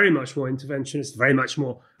 He's very much more interventionist, very much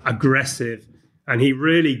more aggressive, and he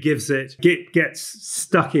really gets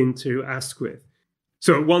stuck into Asquith.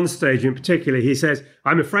 So at one stage in particular, he says,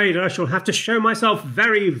 "I'm afraid I shall have to show myself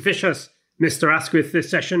very vicious, Mr. Asquith, this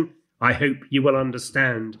session. I hope you will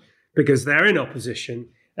understand," because they're in opposition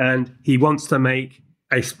and he wants to make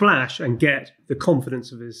a splash and get the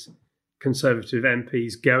confidence of his Conservative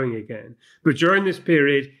MPs going again. But during this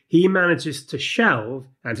period, he manages to shelve,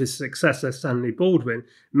 and his successor, Stanley Baldwin,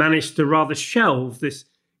 managed to rather shelve this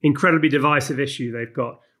incredibly divisive issue they've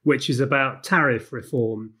got, which is about tariff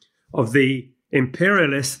reform of the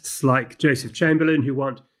imperialists like Joseph Chamberlain, who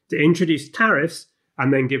want to introduce tariffs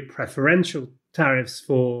and then give preferential tariffs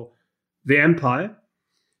for the empire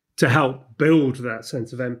to help build that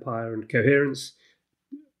sense of empire and coherence,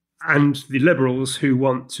 and the Liberals who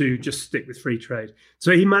want to just stick with free trade.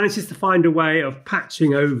 So he manages to find a way of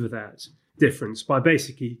patching over that difference by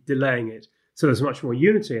basically delaying it. So there's much more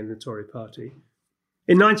unity in the Tory party.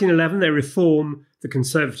 In 1911, they reform the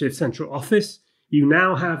Conservative Central Office. You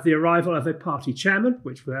now have the arrival of a party chairman,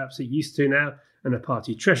 which we're absolutely used to now, and a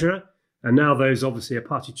party treasurer. And now obviously a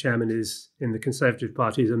party chairman is in the Conservative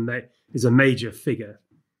Party is a major figure.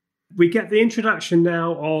 We get the introduction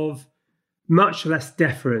now of much less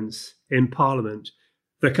deference in Parliament.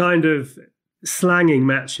 The kind of slanging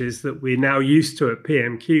matches that we're now used to at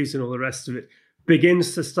PMQs and all the rest of it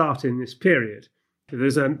begins to start in this period.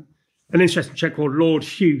 There's an interesting chap called Lord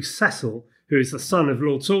Hugh Cecil, who is the son of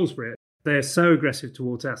Lord Salisbury. They're so aggressive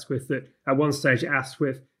towards Asquith that at one stage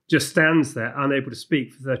Asquith just stands there unable to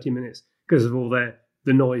speak for 30 minutes because of all the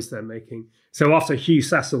noise they're making. So after Hugh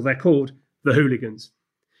Cecil, they're called the Hooligans.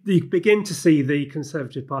 You begin to see the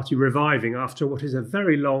Conservative Party reviving after what is a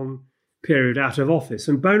very long period out of office.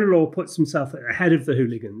 And Bonar Law puts himself at the head of the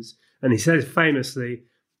Hooligans, and he says famously,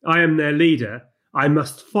 "I am their leader, I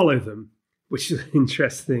must follow them," which is an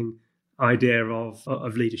interesting idea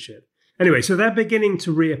of leadership. Anyway, so they're beginning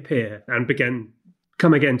to reappear and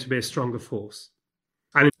come again to be a stronger force.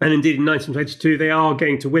 And indeed, in 1922, they are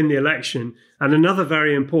going to win the election. And another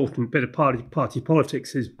very important bit of party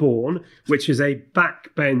politics is born, which is a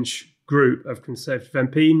backbench group of Conservative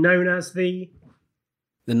MP known as the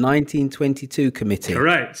 1922 Committee.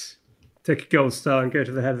 Correct. Take a gold star and go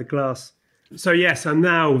to the head of the class. So yes, and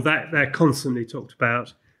now that they're constantly talked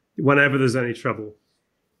about whenever there's any trouble.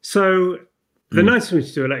 So the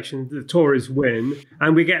 1922 election, the Tories win,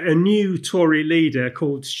 and we get a new Tory leader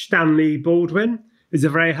called Stanley Baldwin. He's a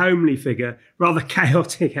very homely figure, rather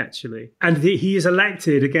chaotic, actually. And he is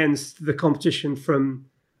elected against the competition from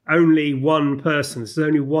only one person. There's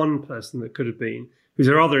only one person that could have been, who's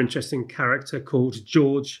a rather interesting character called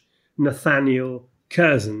George Nathaniel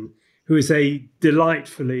Curzon, who is a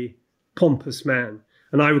delightfully pompous man.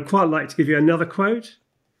 And I would quite like to give you another quote.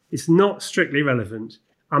 It's not strictly relevant.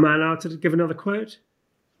 Am I allowed to give another quote?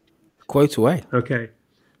 Quote away. Okay.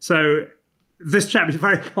 So this chap is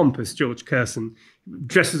very pompous, George Curzon,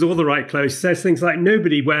 dresses all the right clothes, says things like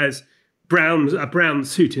nobody wears a brown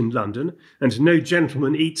suit in London and no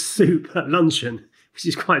gentleman eats soup at luncheon, which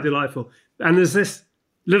is quite delightful. And there's this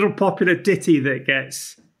little popular ditty that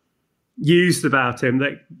gets used about him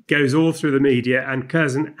that goes all through the media, and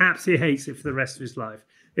Curzon absolutely hates it for the rest of his life.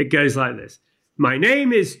 It goes like this. My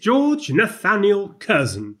name is George Nathaniel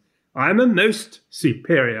Curzon. I am a most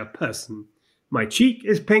superior person. My cheek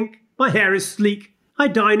is pink, my hair is sleek. I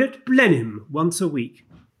dine at Blenheim once a week.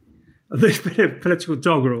 This bit of political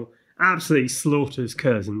doggerel absolutely slaughters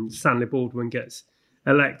Curzon. Stanley Baldwin gets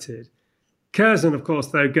elected. Curzon, of course,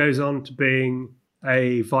 though, goes on to being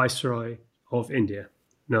a viceroy of India,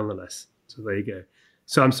 nonetheless. So there you go.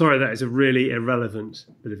 So I'm sorry that is a really irrelevant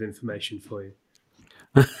bit of information for you.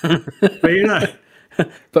 But you know,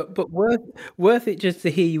 but worth it just to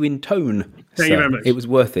hear you in tone. Thank you very much. It was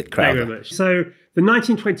worth it, Crowther. Thank you very much. So the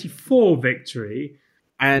 1924 victory,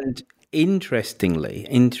 and interestingly,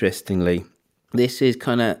 this is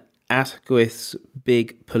kind of Asquith's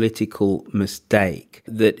big political mistake,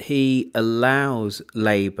 that he allows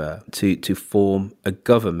Labour to form a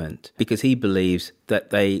government because he believes that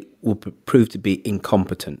they will prove to be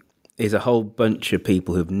incompetent. There's a whole bunch of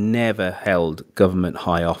people who've never held government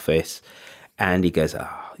high office, and he goes,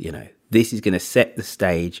 this is going to set the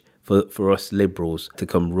stage for us Liberals to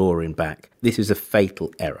come roaring back. This is a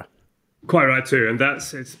fatal error. Quite right too, and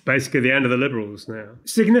it's basically the end of the Liberals now.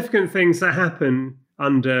 Significant things that happen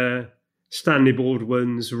under Stanley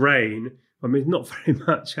Baldwin's reign. I mean, not very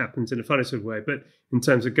much happens in a funny sort of way, but in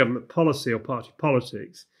terms of government policy or party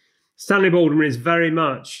politics, Stanley Baldwin is very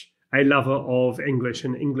much a lover of English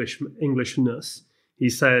and Englishness. He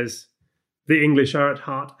says, the English are at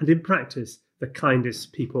heart and in practice the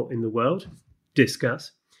kindest people in the world.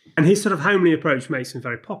 Discuss. And his sort of homely approach makes him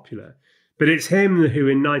very popular. But it's him who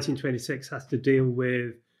in 1926 has to deal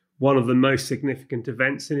with one of the most significant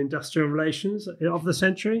events in industrial relations of the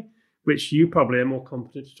century, which you probably are more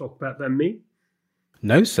competent to talk about than me.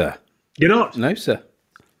 No, sir. You're not? No, sir.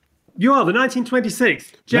 You are the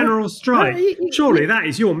 1926 general strike. Surely that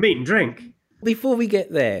is your meat and drink. Before we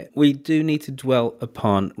get there, we do need to dwell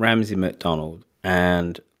upon Ramsay MacDonald.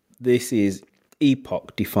 And this is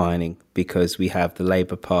epoch defining because we have the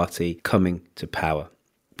Labour Party coming to power.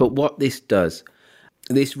 But what this does,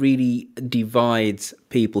 this really divides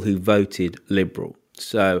people who voted Liberal.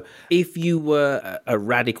 So if you were a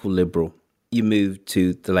radical Liberal, you moved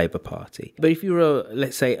to the Labour Party. But if you're,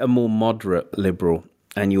 let's say, a more moderate Liberal,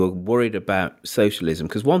 and you were worried about socialism,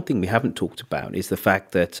 because one thing we haven't talked about is the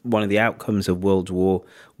fact that one of the outcomes of World War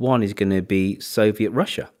I is going to be Soviet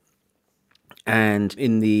Russia. And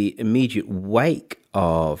in the immediate wake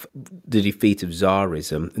of the defeat of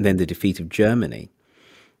Tsarism and then the defeat of Germany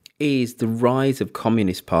is the rise of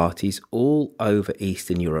communist parties all over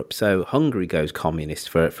Eastern Europe. So Hungary goes communist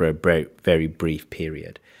for a very, very brief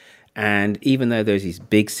period. And even though there's this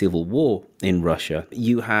big civil war in Russia,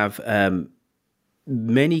 you have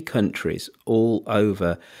many countries all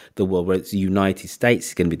over the world, whether it's the United States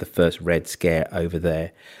is going to be the first Red Scare over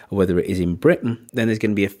there, or whether it is in Britain, then there's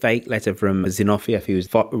going to be a fake letter from Zinoviev, who was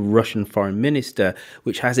Russian foreign minister,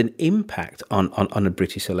 which has an impact on a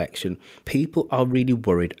British election. People are really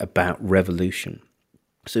worried about revolution.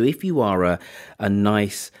 So if you are a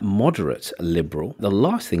nice, moderate Liberal, the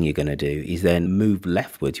last thing you're going to do is then move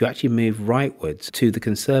leftwards. You actually move rightwards to the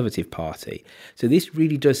Conservative Party. So this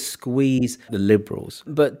really does squeeze the Liberals.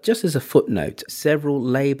 But just as a footnote, several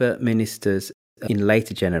Labour ministers in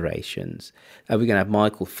later generations, we're going to have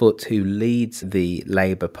Michael Foot, who leads the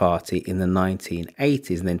Labour Party in the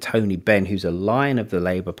 1980s, and then Tony Benn, who's a lion of the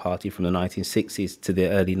Labour Party from the 1960s to the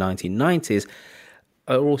early 1990s,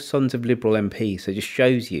 are all sons of Liberal MPs. So it just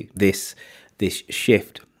shows you this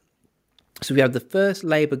shift. So we have the first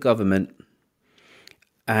Labour government,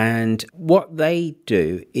 and what they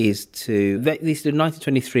do is this is the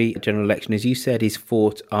 1923 general election, as you said, is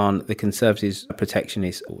fought on the Conservatives'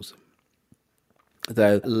 protectionist laws.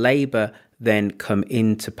 Though Labour then come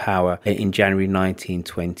into power in January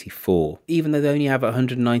 1924, even though they only have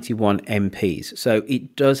 191 MPs. So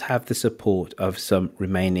it does have the support of some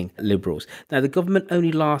remaining Liberals. Now, the government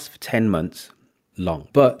only lasts for 10 months long,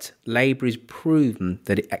 but Labour is proven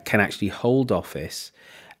that it can actually hold office.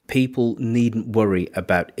 People needn't worry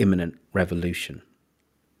about imminent revolution.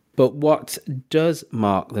 But what does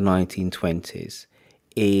mark the 1920s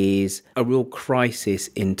is a real crisis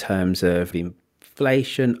in terms of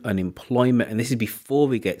inflation, unemployment, and this is before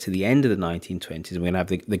we get to the end of the 1920s, and we're going to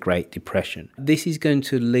have the Great Depression. This is going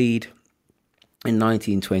to lead in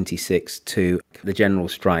 1926 to the general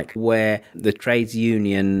strike, where the Trades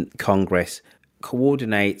Union Congress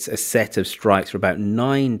coordinates a set of strikes for about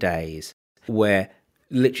 9 days, where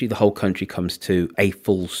literally the whole country comes to a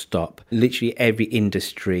full stop. Literally every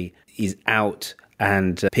industry is out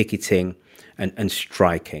and picketing and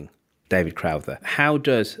striking. David Crowther, how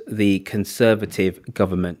does the Conservative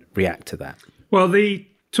government react to that? Well, the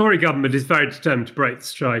Tory government is very determined to break the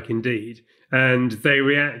strike indeed, and they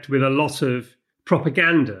react with a lot of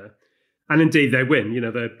propaganda, and indeed they win. You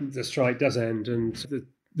know, the strike does end and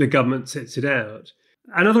the government sits it out.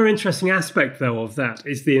 Another interesting aspect, though, of that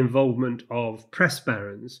is the involvement of press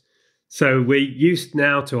barons. So we're used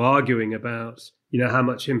now to arguing about, you know, how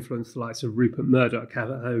much influence the likes of Rupert Murdoch have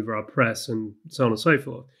over our press and so on and so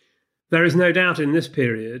forth. There is no doubt in this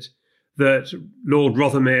period that Lord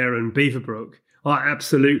Rothermere and Beaverbrook are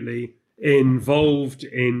absolutely involved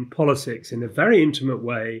in politics in a very intimate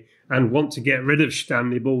way and want to get rid of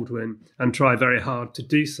Stanley Baldwin and try very hard to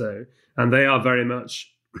do so. And they are very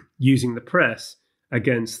much using the press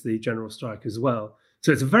against the general strike as well.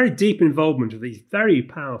 So it's a very deep involvement of these very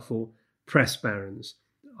powerful press barons.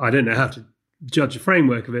 I don't know how to judge the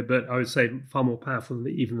framework of it, but I would say far more powerful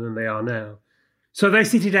even than they are now. So they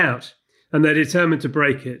sit it out and they're determined to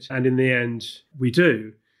break it. And in the end, we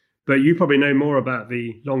do. But you probably know more about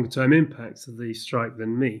the longer-term impacts of the strike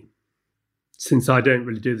than me, since I don't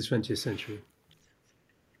really do the 20th century.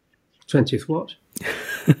 20th what?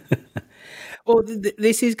 Well,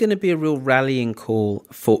 this is going to be a real rallying call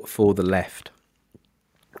for the left.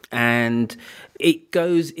 And it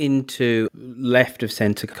goes into left of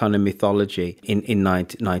centre kind of mythology in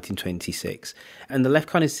 1926. And the left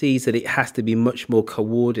kind of sees that it has to be much more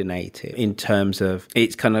coordinated in terms of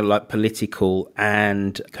its kind of like political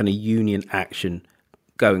and kind of union action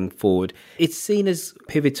going forward. It's seen as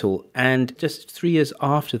pivotal. And just 3 years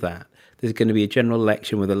after that, there's going to be a general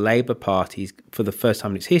election where the Labour Party, for the first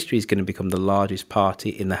time in its history, is going to become the largest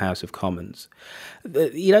party in the House of Commons.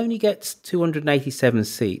 It only gets 287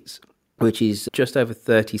 seats, which is just over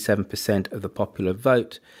 37% of the popular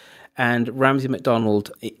vote. And Ramsay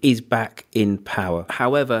MacDonald is back in power.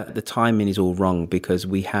 However, the timing is all wrong because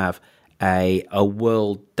we have a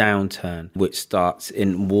world downturn which starts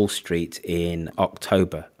in Wall Street in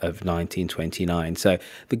October of 1929. So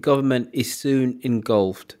the government is soon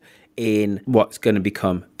engulfed in what's going to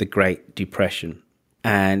become the Great Depression,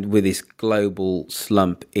 and with this global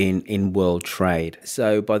slump in world trade.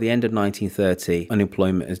 So by the end of 1930,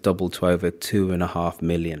 unemployment has doubled to over 2.5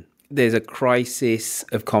 million. There's a crisis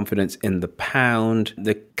of confidence in the pound.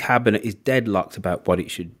 The cabinet is deadlocked about what it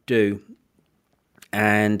should do.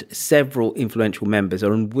 And several influential members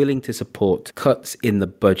are unwilling to support cuts in the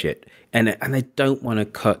budget. And they don't want to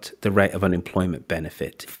cut the rate of unemployment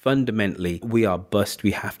benefit. Fundamentally, we are bust.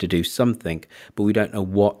 We have to do something, but we don't know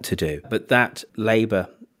what to do. But that Labour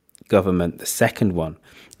government, the second one,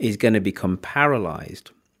 is going to become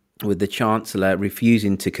paralysed with the Chancellor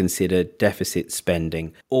refusing to consider deficit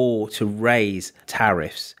spending or to raise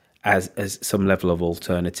tariffs as some level of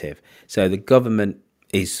alternative. So the government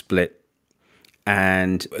is split,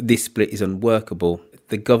 and this split is unworkable.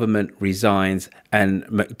 The government resigns, and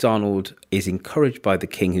MacDonald is encouraged by the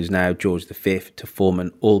King, who's now George V, to form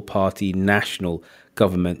an all-party national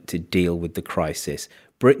government to deal with the crisis.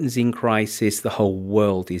 Britain's in crisis, the whole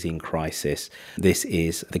world is in crisis. This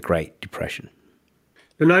is the Great Depression.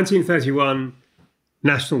 The 1931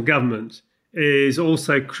 national government is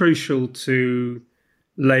also crucial to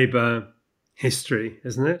Labour history,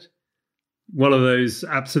 isn't it? One of those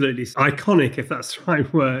absolutely iconic, if that's the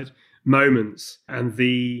right word, moments, and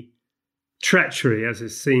the treachery, as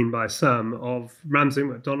is seen by some, of Ramsay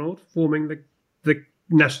MacDonald forming the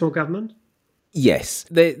national government? Yes,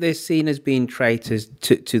 they're seen as being traitors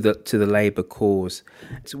to the Labour cause.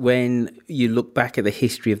 It's when you look back at the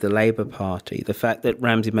history of the Labour Party, the fact that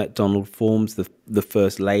Ramsay MacDonald forms the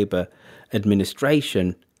first Labour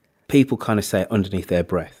administration, people kind of say it underneath their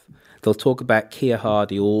breath. They'll talk about Keir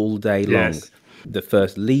Hardie all day long, yes, the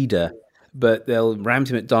first leader, but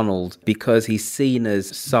Ramsay MacDonald, because he's seen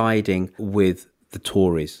as siding with the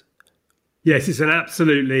Tories, Yes, it's an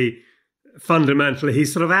absolutely fundamentally,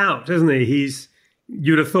 he's sort of out, isn't he?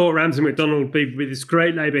 You'd have thought Ramsay MacDonald would be this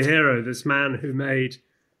great Labour hero, this man who made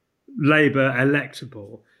Labour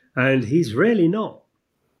electable, and he's really not.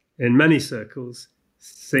 In many circles,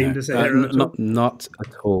 seemed as a hero. Not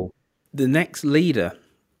at all. The next leader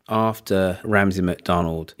after Ramsay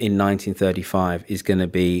MacDonald in 1935 is going to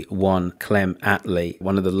be one Clem Attlee,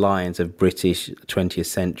 one of the lions of British 20th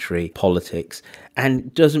century politics,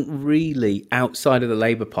 and doesn't really, outside of the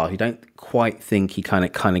Labour Party, don't quite think he kind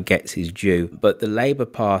of gets his due. But the Labour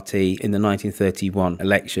Party in the 1931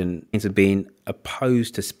 election has been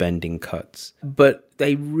opposed to spending cuts, but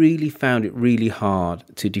they really found it really hard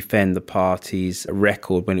to defend the party's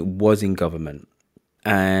record when it was in government.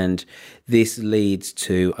 And this leads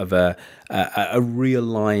to a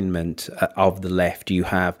realignment of the left. You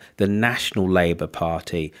have the National Labour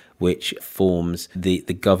Party, which forms the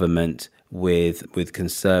government with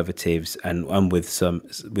Conservatives and with some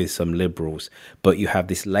Liberals, but you have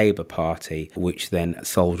this Labour Party which then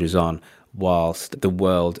soldiers on whilst the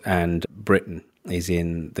world and Britain is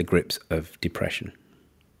in the grips of depression.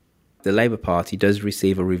 The Labour Party does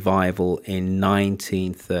receive a revival in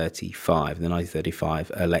 1935, the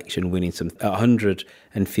 1935 election, winning some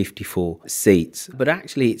 154 seats. But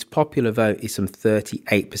actually, its popular vote is some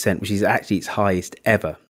 38%, which is actually its highest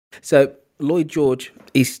ever. So Lloyd George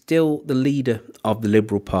is still the leader of the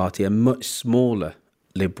Liberal Party, a much smaller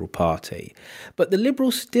Liberal Party. But the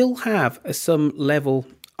Liberals still have some level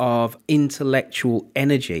of intellectual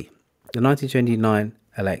energy. The 1929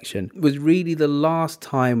 election was really the last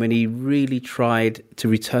time when he really tried to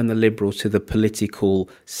return the Liberals to the political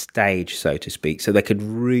stage, so to speak, so they could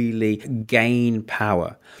really gain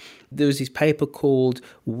power. There was this paper called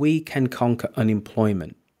We Can Conquer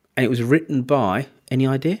Unemployment, and it was written by, any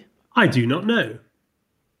idea? I do not know.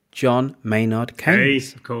 John Maynard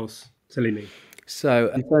Keynes. Hey, of course. Silly me.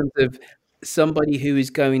 So in terms of somebody who is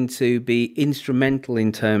going to be instrumental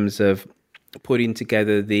in terms of putting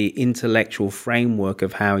together the intellectual framework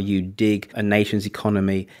of how you dig a nation's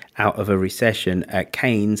economy out of a recession,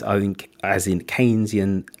 Keynes, I think, as in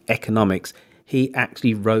Keynesian economics, he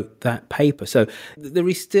actually wrote that paper. So there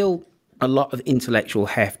is still a lot of intellectual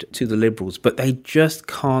heft to the Liberals, but they just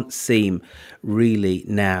can't seem really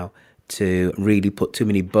now to really put too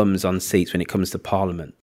many bums on seats when it comes to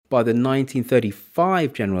Parliament. By the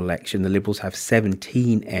 1935 general election, the Liberals have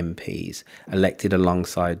 17 MPs elected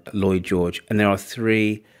alongside Lloyd George, and there are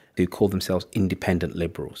 3 who call themselves independent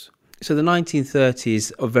Liberals. So the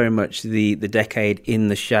 1930s are very much the decade in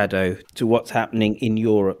the shadow to what's happening in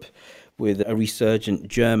Europe with a resurgent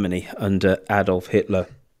Germany under Adolf Hitler.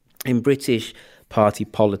 In British party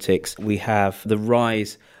politics, we have the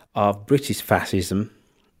rise of British fascism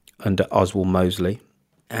under Oswald Mosley.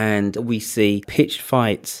 And we see pitched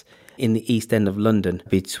fights in the East End of London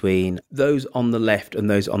between those on the left and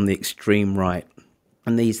those on the extreme right.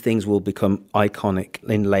 And these things will become iconic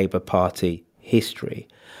in Labour Party history.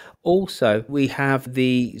 Also, we have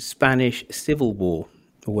the Spanish Civil War,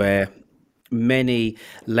 where many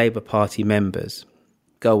Labour Party members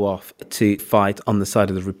go off to fight on the side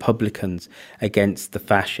of the Republicans against the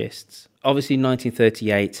fascists. Obviously, in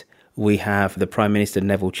 1938, we have the Prime Minister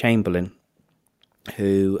Neville Chamberlain,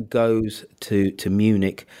 who goes to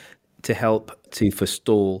Munich to help to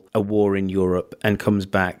forestall a war in Europe and comes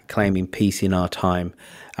back claiming peace in our time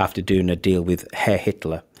after doing a deal with Herr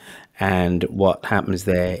Hitler. And what happens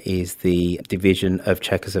there is the division of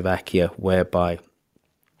Czechoslovakia, whereby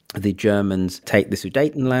the Germans take the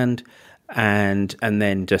Sudetenland and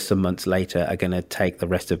then just some months later are going to take the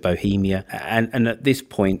rest of Bohemia. And at this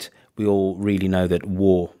point, we all really know that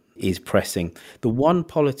war is pressing. The one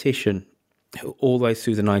politician all the way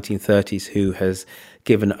through the 1930s who has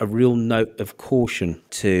given a real note of caution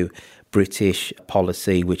to British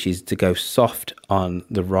policy, which is to go soft on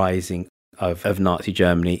the rising of Nazi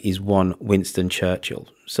Germany, is one Winston Churchill,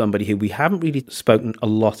 somebody who we haven't really spoken a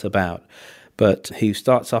lot about, but who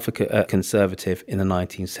starts off a conservative in the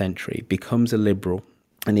 19th century, becomes a liberal,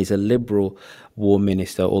 and is a liberal war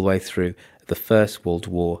minister all the way through the First World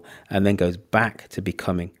War, and then goes back to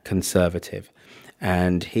becoming conservative.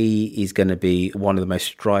 And he is going to be one of the most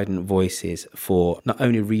strident voices for not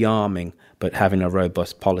only rearming, but having a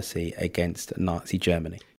robust policy against Nazi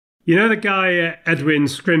Germany. You know the guy, Edwin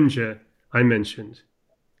Scrimgeour, I mentioned,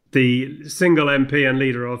 the single MP and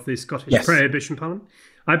leader of the Scottish Prohibition Parliament?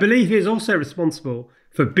 I believe he is also responsible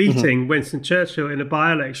for beating Winston Churchill in a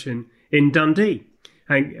by-election in Dundee,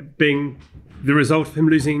 and being the result of him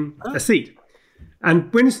losing a seat.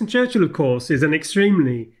 And Winston Churchill, of course, is an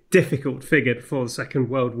extremely difficult figure before the Second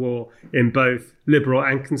World War in both Liberal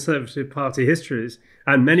and Conservative Party histories,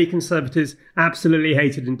 and many Conservatives absolutely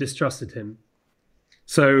hated and distrusted him.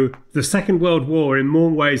 So the Second World War, in more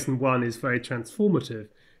ways than one, is very transformative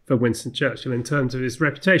for Winston Churchill in terms of his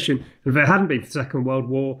reputation. And if it hadn't been for the Second World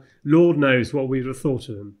War, Lord knows what we would have thought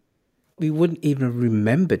of him. We wouldn't even have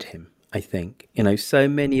remembered him, I think. You know, so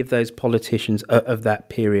many of those politicians of that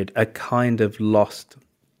period are kind of lost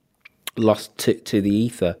to the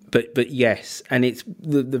ether. But yes, and it's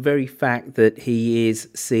the very fact that he is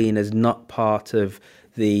seen as not part of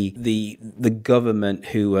the government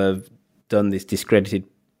who have done this discredited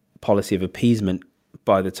policy of appeasement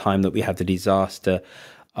by the time that we have the disaster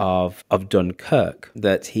of Dunkirk,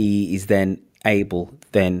 that he is then able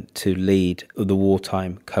then to lead the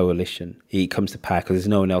wartime coalition. He comes to power because there's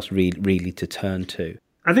no one else really to turn to.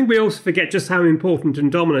 I think we also forget just how important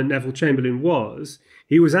and dominant Neville Chamberlain was.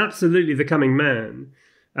 He was absolutely the coming man.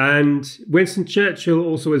 And Winston Churchill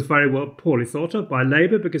also was very poorly thought of by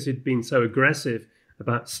Labour because he'd been so aggressive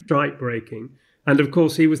about strike breaking. And of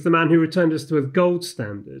course, he was the man who returned us to a gold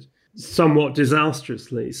standard, somewhat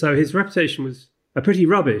disastrously. So his reputation was pretty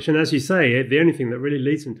rubbish. And as you say, the only thing that really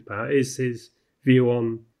leads him to power is his view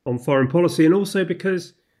on foreign policy. And also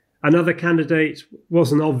because another candidate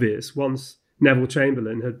wasn't obvious once Neville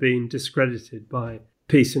Chamberlain had been discredited by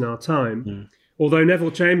Peace in Our Time. Mm. Although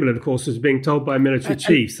Neville Chamberlain, of course, was being told by military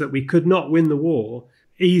chiefs that we could not win the war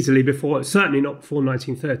easily before, certainly not before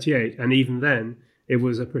 1938. And even then, it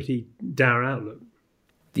was a pretty dour outlook.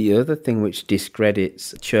 The other thing which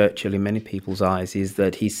discredits Churchill in many people's eyes is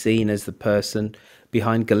that he's seen as the person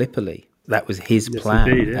behind Gallipoli. That was his plan,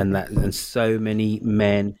 indeed, yeah. and so many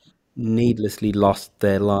men needlessly lost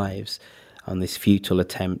their lives on this futile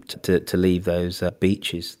attempt to leave those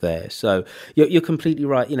beaches there. So you're completely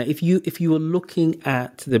right. You know, if you were looking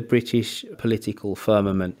at the British political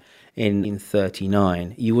firmament in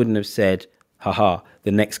 1939, you wouldn't have said, "Ha,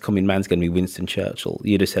 the next coming man's going to be Winston Churchill."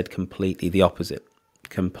 You'd have said completely the opposite.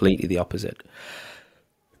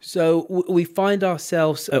 So we find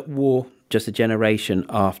ourselves at war just a generation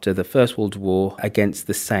after the First World War against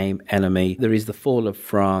the same enemy. There is the fall of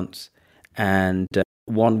France, and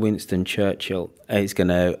one Winston Churchill is going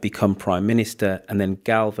to become Prime Minister and then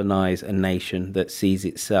galvanise a nation that sees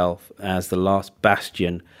itself as the last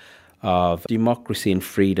bastion of democracy and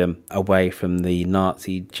freedom away from the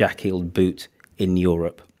Nazi jack-heeled boot in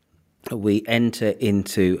Europe. We enter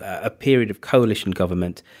into a period of coalition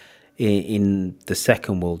government in the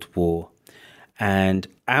Second World War. And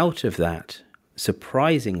out of that,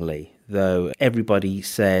 surprisingly, though everybody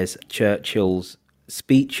says Churchill's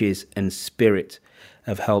speeches and spirit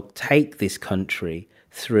have helped take this country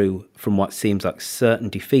through from what seems like certain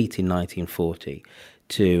defeat in 1940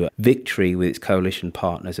 to victory with its coalition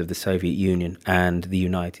partners of the Soviet Union and the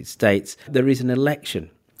United States, there is an election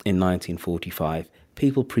in 1945.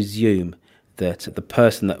 People presume that the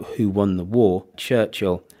person who won the war,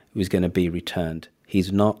 Churchill, was going to be returned.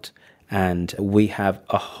 He's not. And we have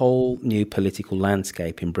a whole new political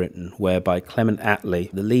landscape in Britain whereby Clement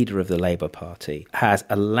Attlee, the leader of the Labour Party, has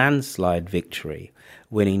a landslide victory,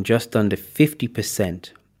 winning just under 50%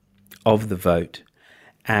 of the vote,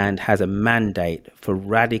 and has a mandate for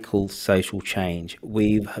radical social change.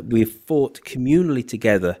 We've fought communally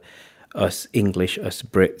together, us English, us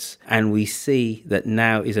Brits, and we see that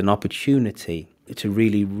now is an opportunity to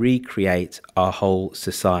really recreate our whole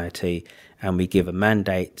society, and we give a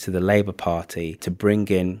mandate to the Labour Party to bring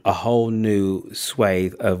in a whole new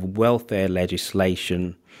swathe of welfare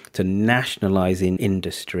legislation, to nationalising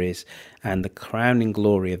industries, and the crowning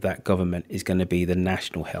glory of that government is going to be the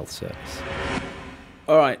National Health Service.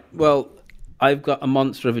 All right, well, I've got a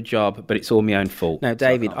monster of a job, but it's all my own fault. Now,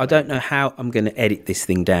 David, I don't know how I'm going to edit this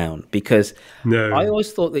thing down, because I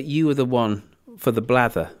always thought that you were the one for the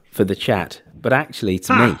blather, for the chat, but actually it's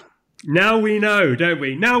me. Now we know, don't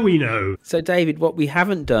we? Now we know. So, David, what we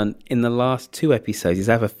haven't done in the last 2 episodes is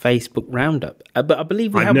have a Facebook roundup. But I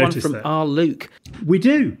believe we have one from R. Luke. We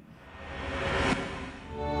do.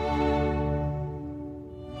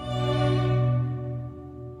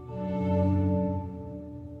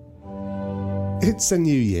 It's a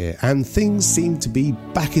new year and things seem to be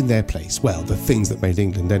back in their place. Well, the things that made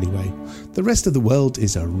England anyway. The rest of the world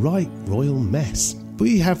is a right royal mess.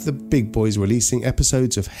 We have the big boys releasing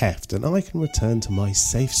episodes of Heft, and I can return to my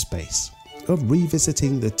safe space of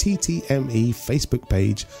revisiting the TTME Facebook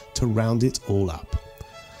page to round it all up.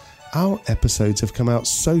 Our episodes have come out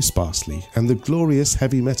so sparsely, and the glorious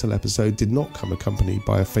heavy metal episode did not come accompanied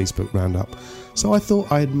by a Facebook roundup, so I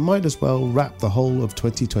thought I might as well wrap the whole of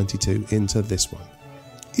 2022 into this one.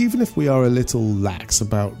 Even if we are a little lax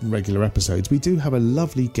about regular episodes, we do have a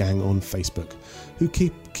lovely gang on Facebook who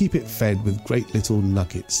keep it fed with great little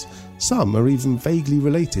nuggets. Some are even vaguely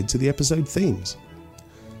related to the episode themes.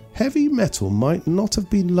 Heavy metal might not have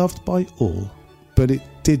been loved by all, but it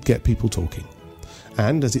did get people talking.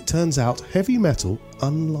 And as it turns out, heavy metal,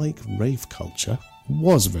 unlike rave culture,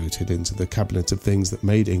 was voted into the cabinet of things that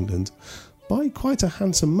made England by quite a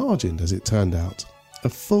handsome margin, as it turned out. A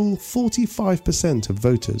full 45% of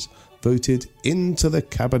voters voted into the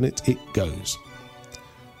cabinet it goes.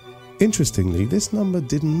 Interestingly, this number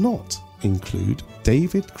did not include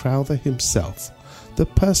David Crowther himself, the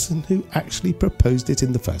person who actually proposed it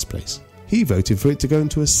in the first place. He voted for it to go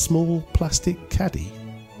into a small plastic caddy.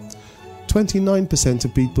 29%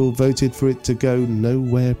 of people voted for it to go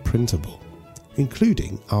nowhere printable,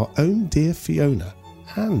 including our own dear Fiona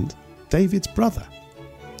and David's brother.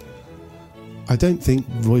 I don't think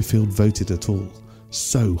Roifield voted at all,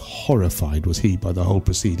 so horrified was he by the whole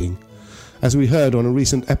proceeding. As we heard on a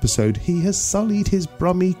recent episode, he has sullied his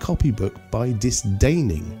Brummie copybook by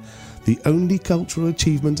disdaining the only cultural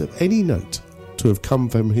achievement of any note to have come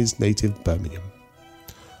from his native Birmingham.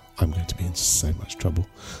 I'm going to be in so much trouble.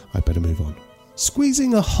 I better move on.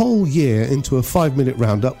 Squeezing a whole year into a 5-minute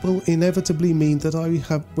roundup will inevitably mean that I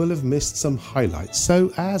will have missed some highlights.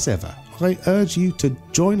 So, as ever, I urge you to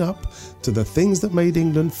join up to the Things That Made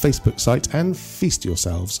England Facebook site and feast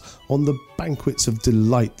yourselves on the banquets of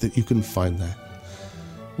delight that you can find there.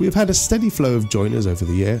 We have had a steady flow of joiners over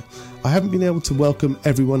the year. I haven't been able to welcome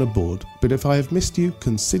everyone aboard, but if I have missed you,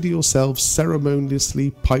 consider yourselves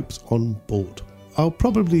ceremoniously piped on board. I'll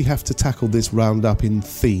probably have to tackle this roundup in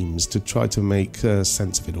themes to try to make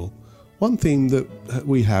sense of it all. One theme that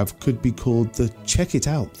we have could be called the Check It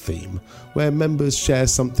Out theme, where members share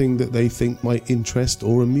something that they think might interest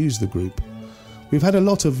or amuse the group. We've had a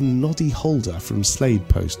lot of Noddy Holder from Slade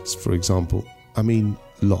posts, for example. I mean,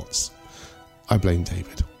 lots. I blame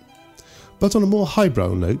David. But on a more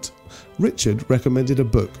highbrow note, Richard recommended a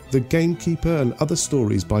book, The Gamekeeper and Other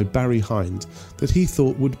Stories by Barry Hind, that he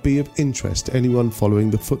thought would be of interest to anyone following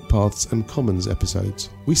the Footpaths and Commons episodes.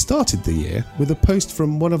 We started the year with a post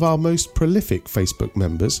from one of our most prolific Facebook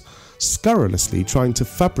members, scurrilously trying to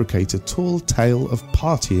fabricate a tall tale of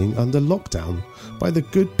partying under lockdown by the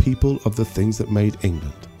good people of the Things That Made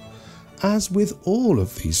England. As with all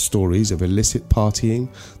of these stories of illicit partying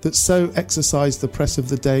that so exercised the press of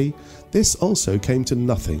the day, this also came to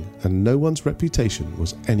nothing and no one's reputation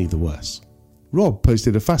was any the worse. Rob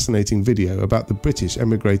posted a fascinating video about the British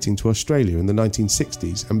emigrating to Australia in the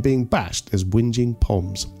 1960s and being bashed as whinging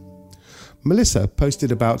Poms. Melissa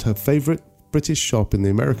posted about her favourite British shop in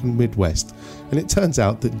the American Midwest, and it turns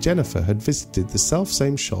out that Jennifer had visited the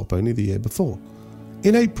self-same shop only the year before.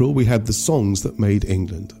 In April, we had The Songs That Made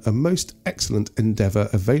England, a most excellent endeavour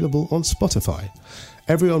available on Spotify.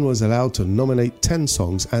 Everyone was allowed to nominate 10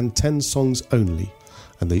 songs and 10 songs only,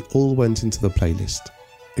 and they all went into the playlist.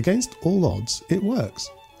 Against all odds, it works.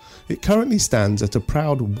 It currently stands at a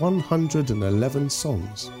proud 111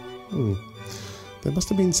 songs. There must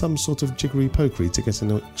have been some sort of jiggery-pokery to get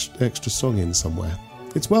an extra song in somewhere.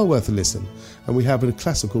 It's well worth a listen, and we have a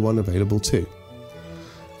classical one available too.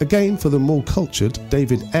 Again, for the more cultured,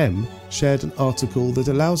 David M. shared an article that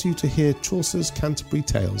allows you to hear Chaucer's Canterbury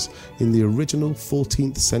Tales in the original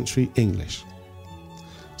 14th century English.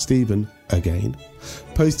 Stephen, again,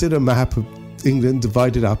 posted a map of England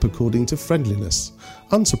divided up according to friendliness.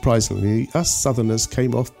 Unsurprisingly, us southerners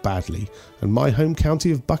came off badly, and my home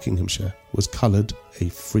county of Buckinghamshire was coloured a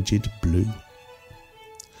frigid blue.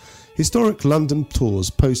 Historic London Tours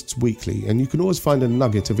posts weekly, and you can always find a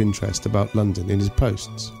nugget of interest about London in his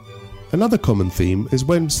posts. Another common theme is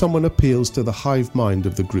when someone appeals to the hive mind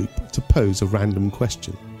of the group to pose a random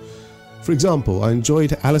question. For example, I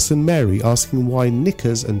enjoyed Alison Mary asking why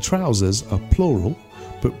knickers and trousers are plural,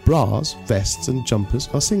 but bras, vests and jumpers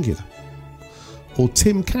are singular. Or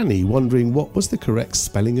Tim Canny wondering what was the correct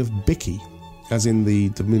spelling of bicky, as in the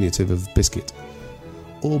diminutive of biscuit.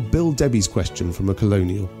 Or Bill Debbie's question from a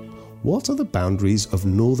colonial. What are the boundaries of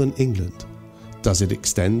northern England? Does it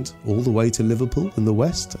extend all the way to Liverpool in the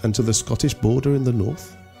west and to the Scottish border in the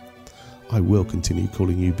north? I will continue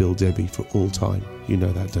calling you Bill Debbie for all time. You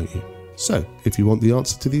know that, don't you? So, if you want the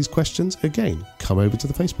answer to these questions, again, come over to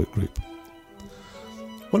the Facebook group.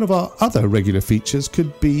 One of our other regular features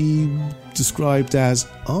could be described as,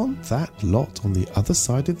 aren't that lot on the other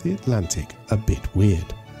side of the Atlantic a bit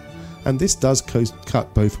weird? And this does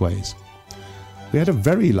cut both ways. We had a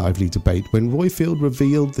very lively debate when Roifield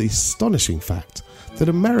revealed the astonishing fact that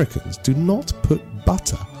Americans do not put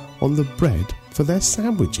butter on the bread for their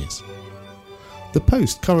sandwiches. The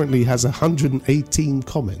post currently has 118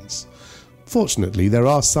 comments. Fortunately, there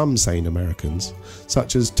are some sane Americans,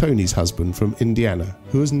 such as Tony's husband from Indiana,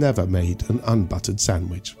 who has never made an unbuttered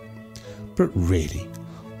sandwich. But really,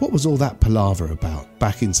 what was all that palaver about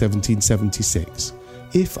back in 1776,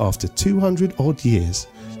 if after 200 odd years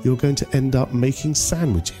you're going to end up making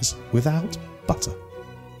sandwiches without butter?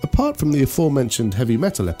 Apart from the aforementioned heavy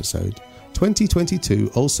metal episode,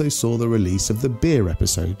 2022 also saw the release of the beer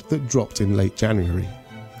episode that dropped in late January.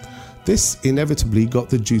 This inevitably got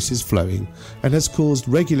the juices flowing and has caused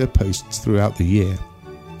regular posts throughout the year.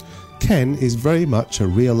 Ken is very much a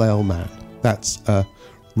real ale man. That's a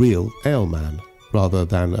real ale man, rather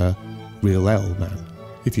than a real ale man,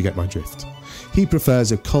 if you get my drift. He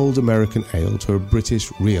prefers a cold American ale to a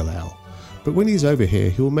British real ale, but when he's over here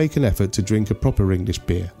he'll make an effort to drink a proper English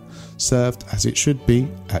beer, served as it should be,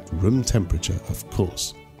 at room temperature, of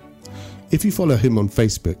course. If you follow him on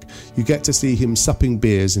Facebook, you get to see him supping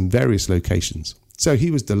beers in various locations, so he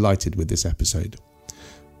was delighted with this episode.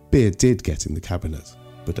 Beer did get in the cabinet,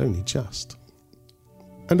 but only just.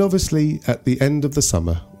 And obviously, at the end of the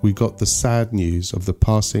summer, we got the sad news of the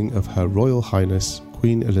passing of Her Royal Highness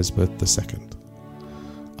Queen Elizabeth II.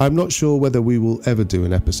 I'm not sure whether we will ever do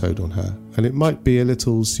an episode on her, and it might be a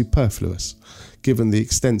little superfluous, given the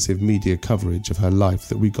extensive media coverage of her life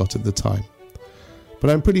that we got at the time. But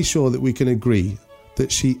I'm pretty sure that we can agree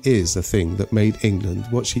that she is a thing that made England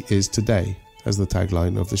what she is today, as the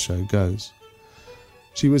tagline of the show goes.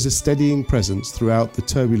 She was a steadying presence throughout the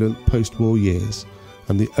turbulent post-war years,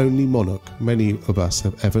 and the only monarch many of us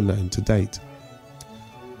have ever known to date.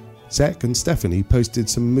 Zach and Stephanie posted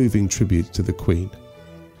some moving tributes to the Queen.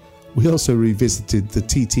 We also revisited the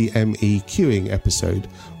TTME queuing episode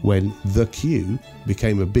when the queue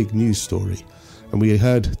became a big news story, and we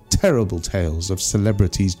heard terrible tales of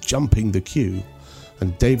celebrities jumping the queue,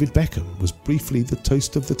 and David Beckham was briefly the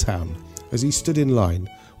toast of the town as he stood in line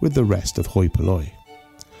with the rest of hoi polloi.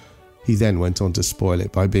 He then went on to spoil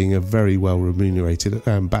it by being a very well remunerated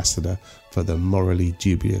ambassador for the morally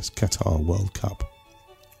dubious Qatar World Cup.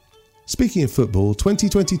 Speaking of football,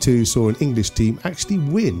 2022 saw an English team actually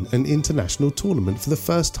win an international tournament for the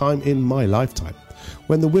first time in my lifetime,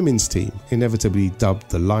 when the women's team, inevitably dubbed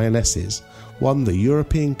the Lionesses, won the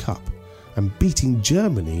European Cup and beating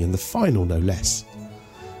Germany in the final, no less.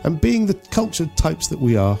 And being the cultured types that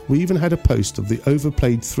we are, we even had a post of the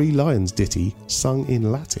overplayed Three Lions ditty sung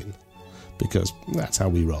in Latin, because that's how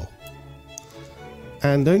we roll.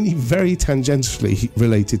 And only very tangentially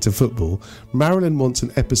related to football, Marilyn wants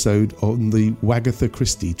an episode on the Wagatha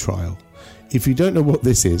Christie trial. If you don't know what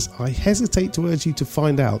this is, I hesitate to urge you to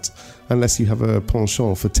find out unless you have a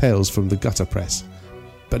penchant for tales from the gutter press,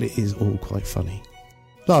 but it is all quite funny.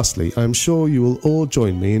 Lastly, I am sure you will all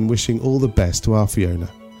join me in wishing all the best to our Fiona.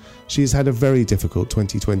 She has had a very difficult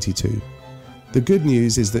 2022. The good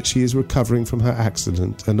news is that she is recovering from her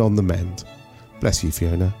accident and on the mend. Bless you,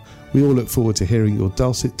 Fiona. We all look forward to hearing your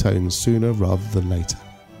dulcet tones sooner rather than later.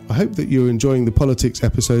 I hope that you're enjoying the politics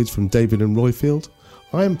episodes from David and Royfield.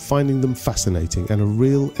 I am finding them fascinating and a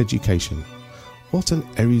real education. What an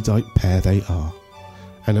erudite pair they are.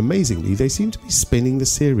 And amazingly, they seem to be spinning the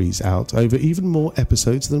series out over even more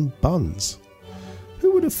episodes than Buns.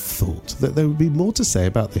 Who would have thought that there would be more to say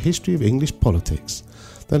about the history of English politics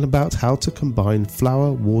than about how to combine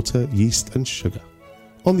flour, water, yeast and sugar?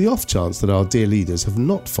 On the off chance that our dear leaders have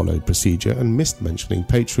not followed procedure and missed mentioning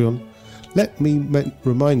Patreon, let me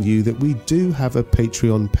remind you that we do have a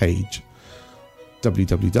Patreon page,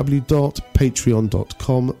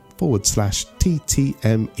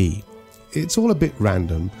 www.patreon.com/TTME. It's all a bit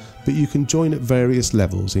random, but you can join at various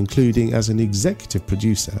levels, including as an executive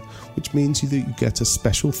producer, which means that you get a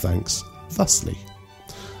special thanks thusly.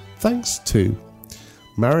 Thanks to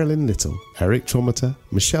Marilyn Little, Eric Trometer,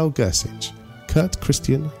 Michelle Gersich, Kurt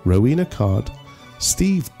Christian, Rowena Card,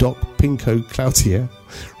 Steve Doc Pinko Cloutier,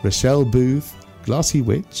 Rochelle Booth, Glassy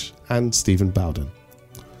Witch, and Stephen Bowden.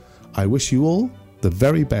 I wish you all the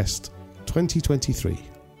very best 2023.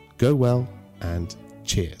 Go well and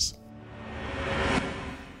cheers.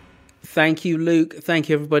 Thank you, Luke. Thank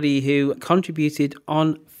you, everybody who contributed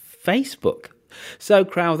on Facebook. So,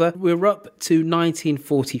 Crowther, we're up to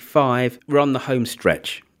 1945. We're on the home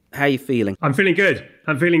stretch. How are you feeling? I'm feeling good.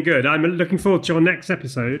 I'm looking forward to your next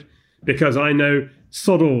episode because I know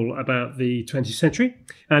sod all about the 20th century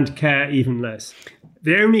and care even less.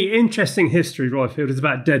 The only interesting history, Royfield, is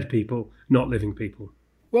about dead people, not living people.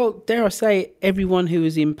 Well, dare I say, everyone who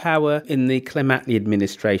was in power in the Clement Attlee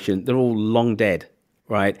administration, they're all long dead,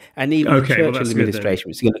 right? And even the Churchill administration,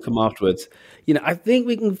 which is going to come afterwards. You know, I think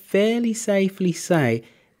we can fairly safely say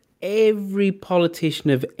every politician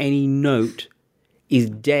of any note is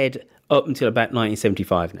dead up until about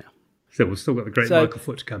 1975 now. So we've still got the great Michael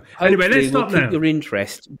Foot to come. Anyway, let's stop now. Keep your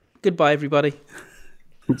interest. Goodbye, everybody.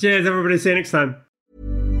 Cheers, everybody. See you next time.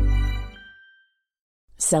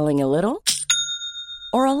 Selling a little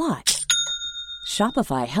or a lot?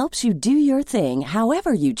 Shopify helps you do your thing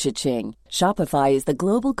however you cha-ching. Shopify is the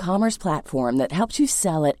global commerce platform that helps you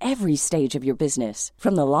sell at every stage of your business.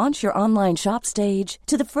 From the launch your online shop stage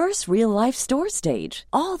to the first real-life store stage,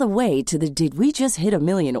 all the way to the did we just hit a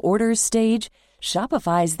million orders stage.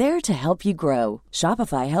 Shopify is there to help you grow.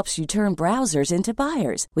 Shopify helps you turn browsers into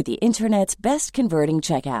buyers with the internet's best converting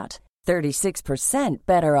checkout. 36%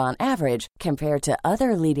 better on average compared to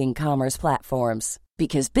other leading commerce platforms.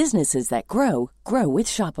 Because businesses that grow, grow with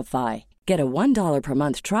Shopify. Get a $1 per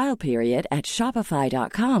month trial period at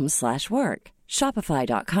shopify.com/work.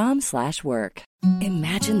 Shopify.com/work.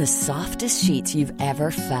 Imagine the softest sheets you've ever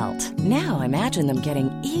felt. Now imagine them getting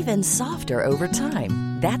even softer over time.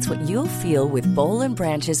 That's what you'll feel with Boll &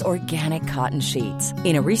 Branch's organic cotton sheets.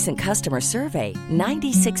 In a recent customer survey,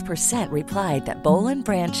 96% replied that Boll &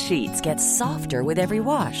 Branch sheets get softer with every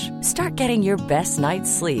wash. Start getting your best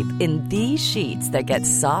night's sleep in these sheets that get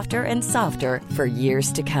softer and softer for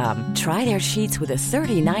years to come. Try their sheets with a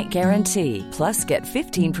 30-night guarantee. Plus, get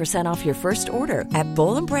 15% off your first order at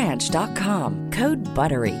bollandbranch.com. Code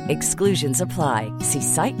BUTTERY. Exclusions apply. See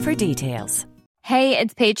site for details. Hey,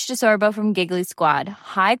 it's Paige DeSorbo from Giggly Squad.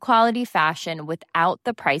 High quality fashion without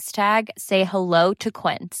the price tag. Say hello to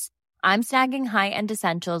Quince. I'm snagging high-end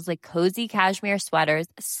essentials like cozy cashmere sweaters,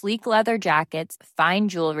 sleek leather jackets, fine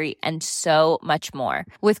jewelry, and so much more.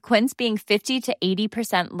 With Quince being 50 to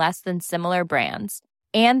 80% less than similar brands.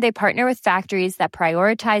 And they partner with factories that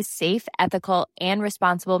prioritize safe, ethical, and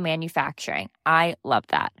responsible manufacturing. I love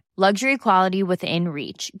that. Luxury quality within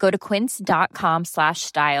reach. Go to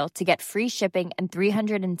quince.com/style to get free shipping and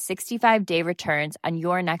 365-day returns on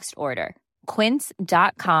your next order.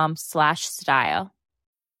 Quince.com/style.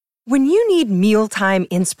 When you need mealtime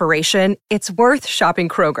inspiration, it's worth shopping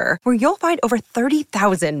Kroger, where you'll find over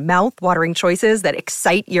 30,000 mouth-watering choices that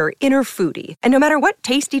excite your inner foodie. And no matter what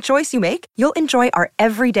tasty choice you make, you'll enjoy our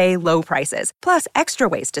everyday low prices, plus extra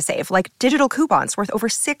ways to save, like digital coupons worth over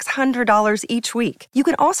 $600 each week. You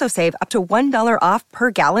can also save up to $1 off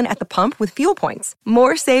per gallon at the pump with fuel points.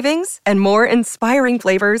 More savings and more inspiring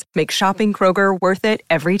flavors make shopping Kroger worth it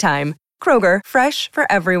every time. Kroger, fresh for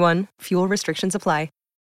everyone. Fuel restrictions apply.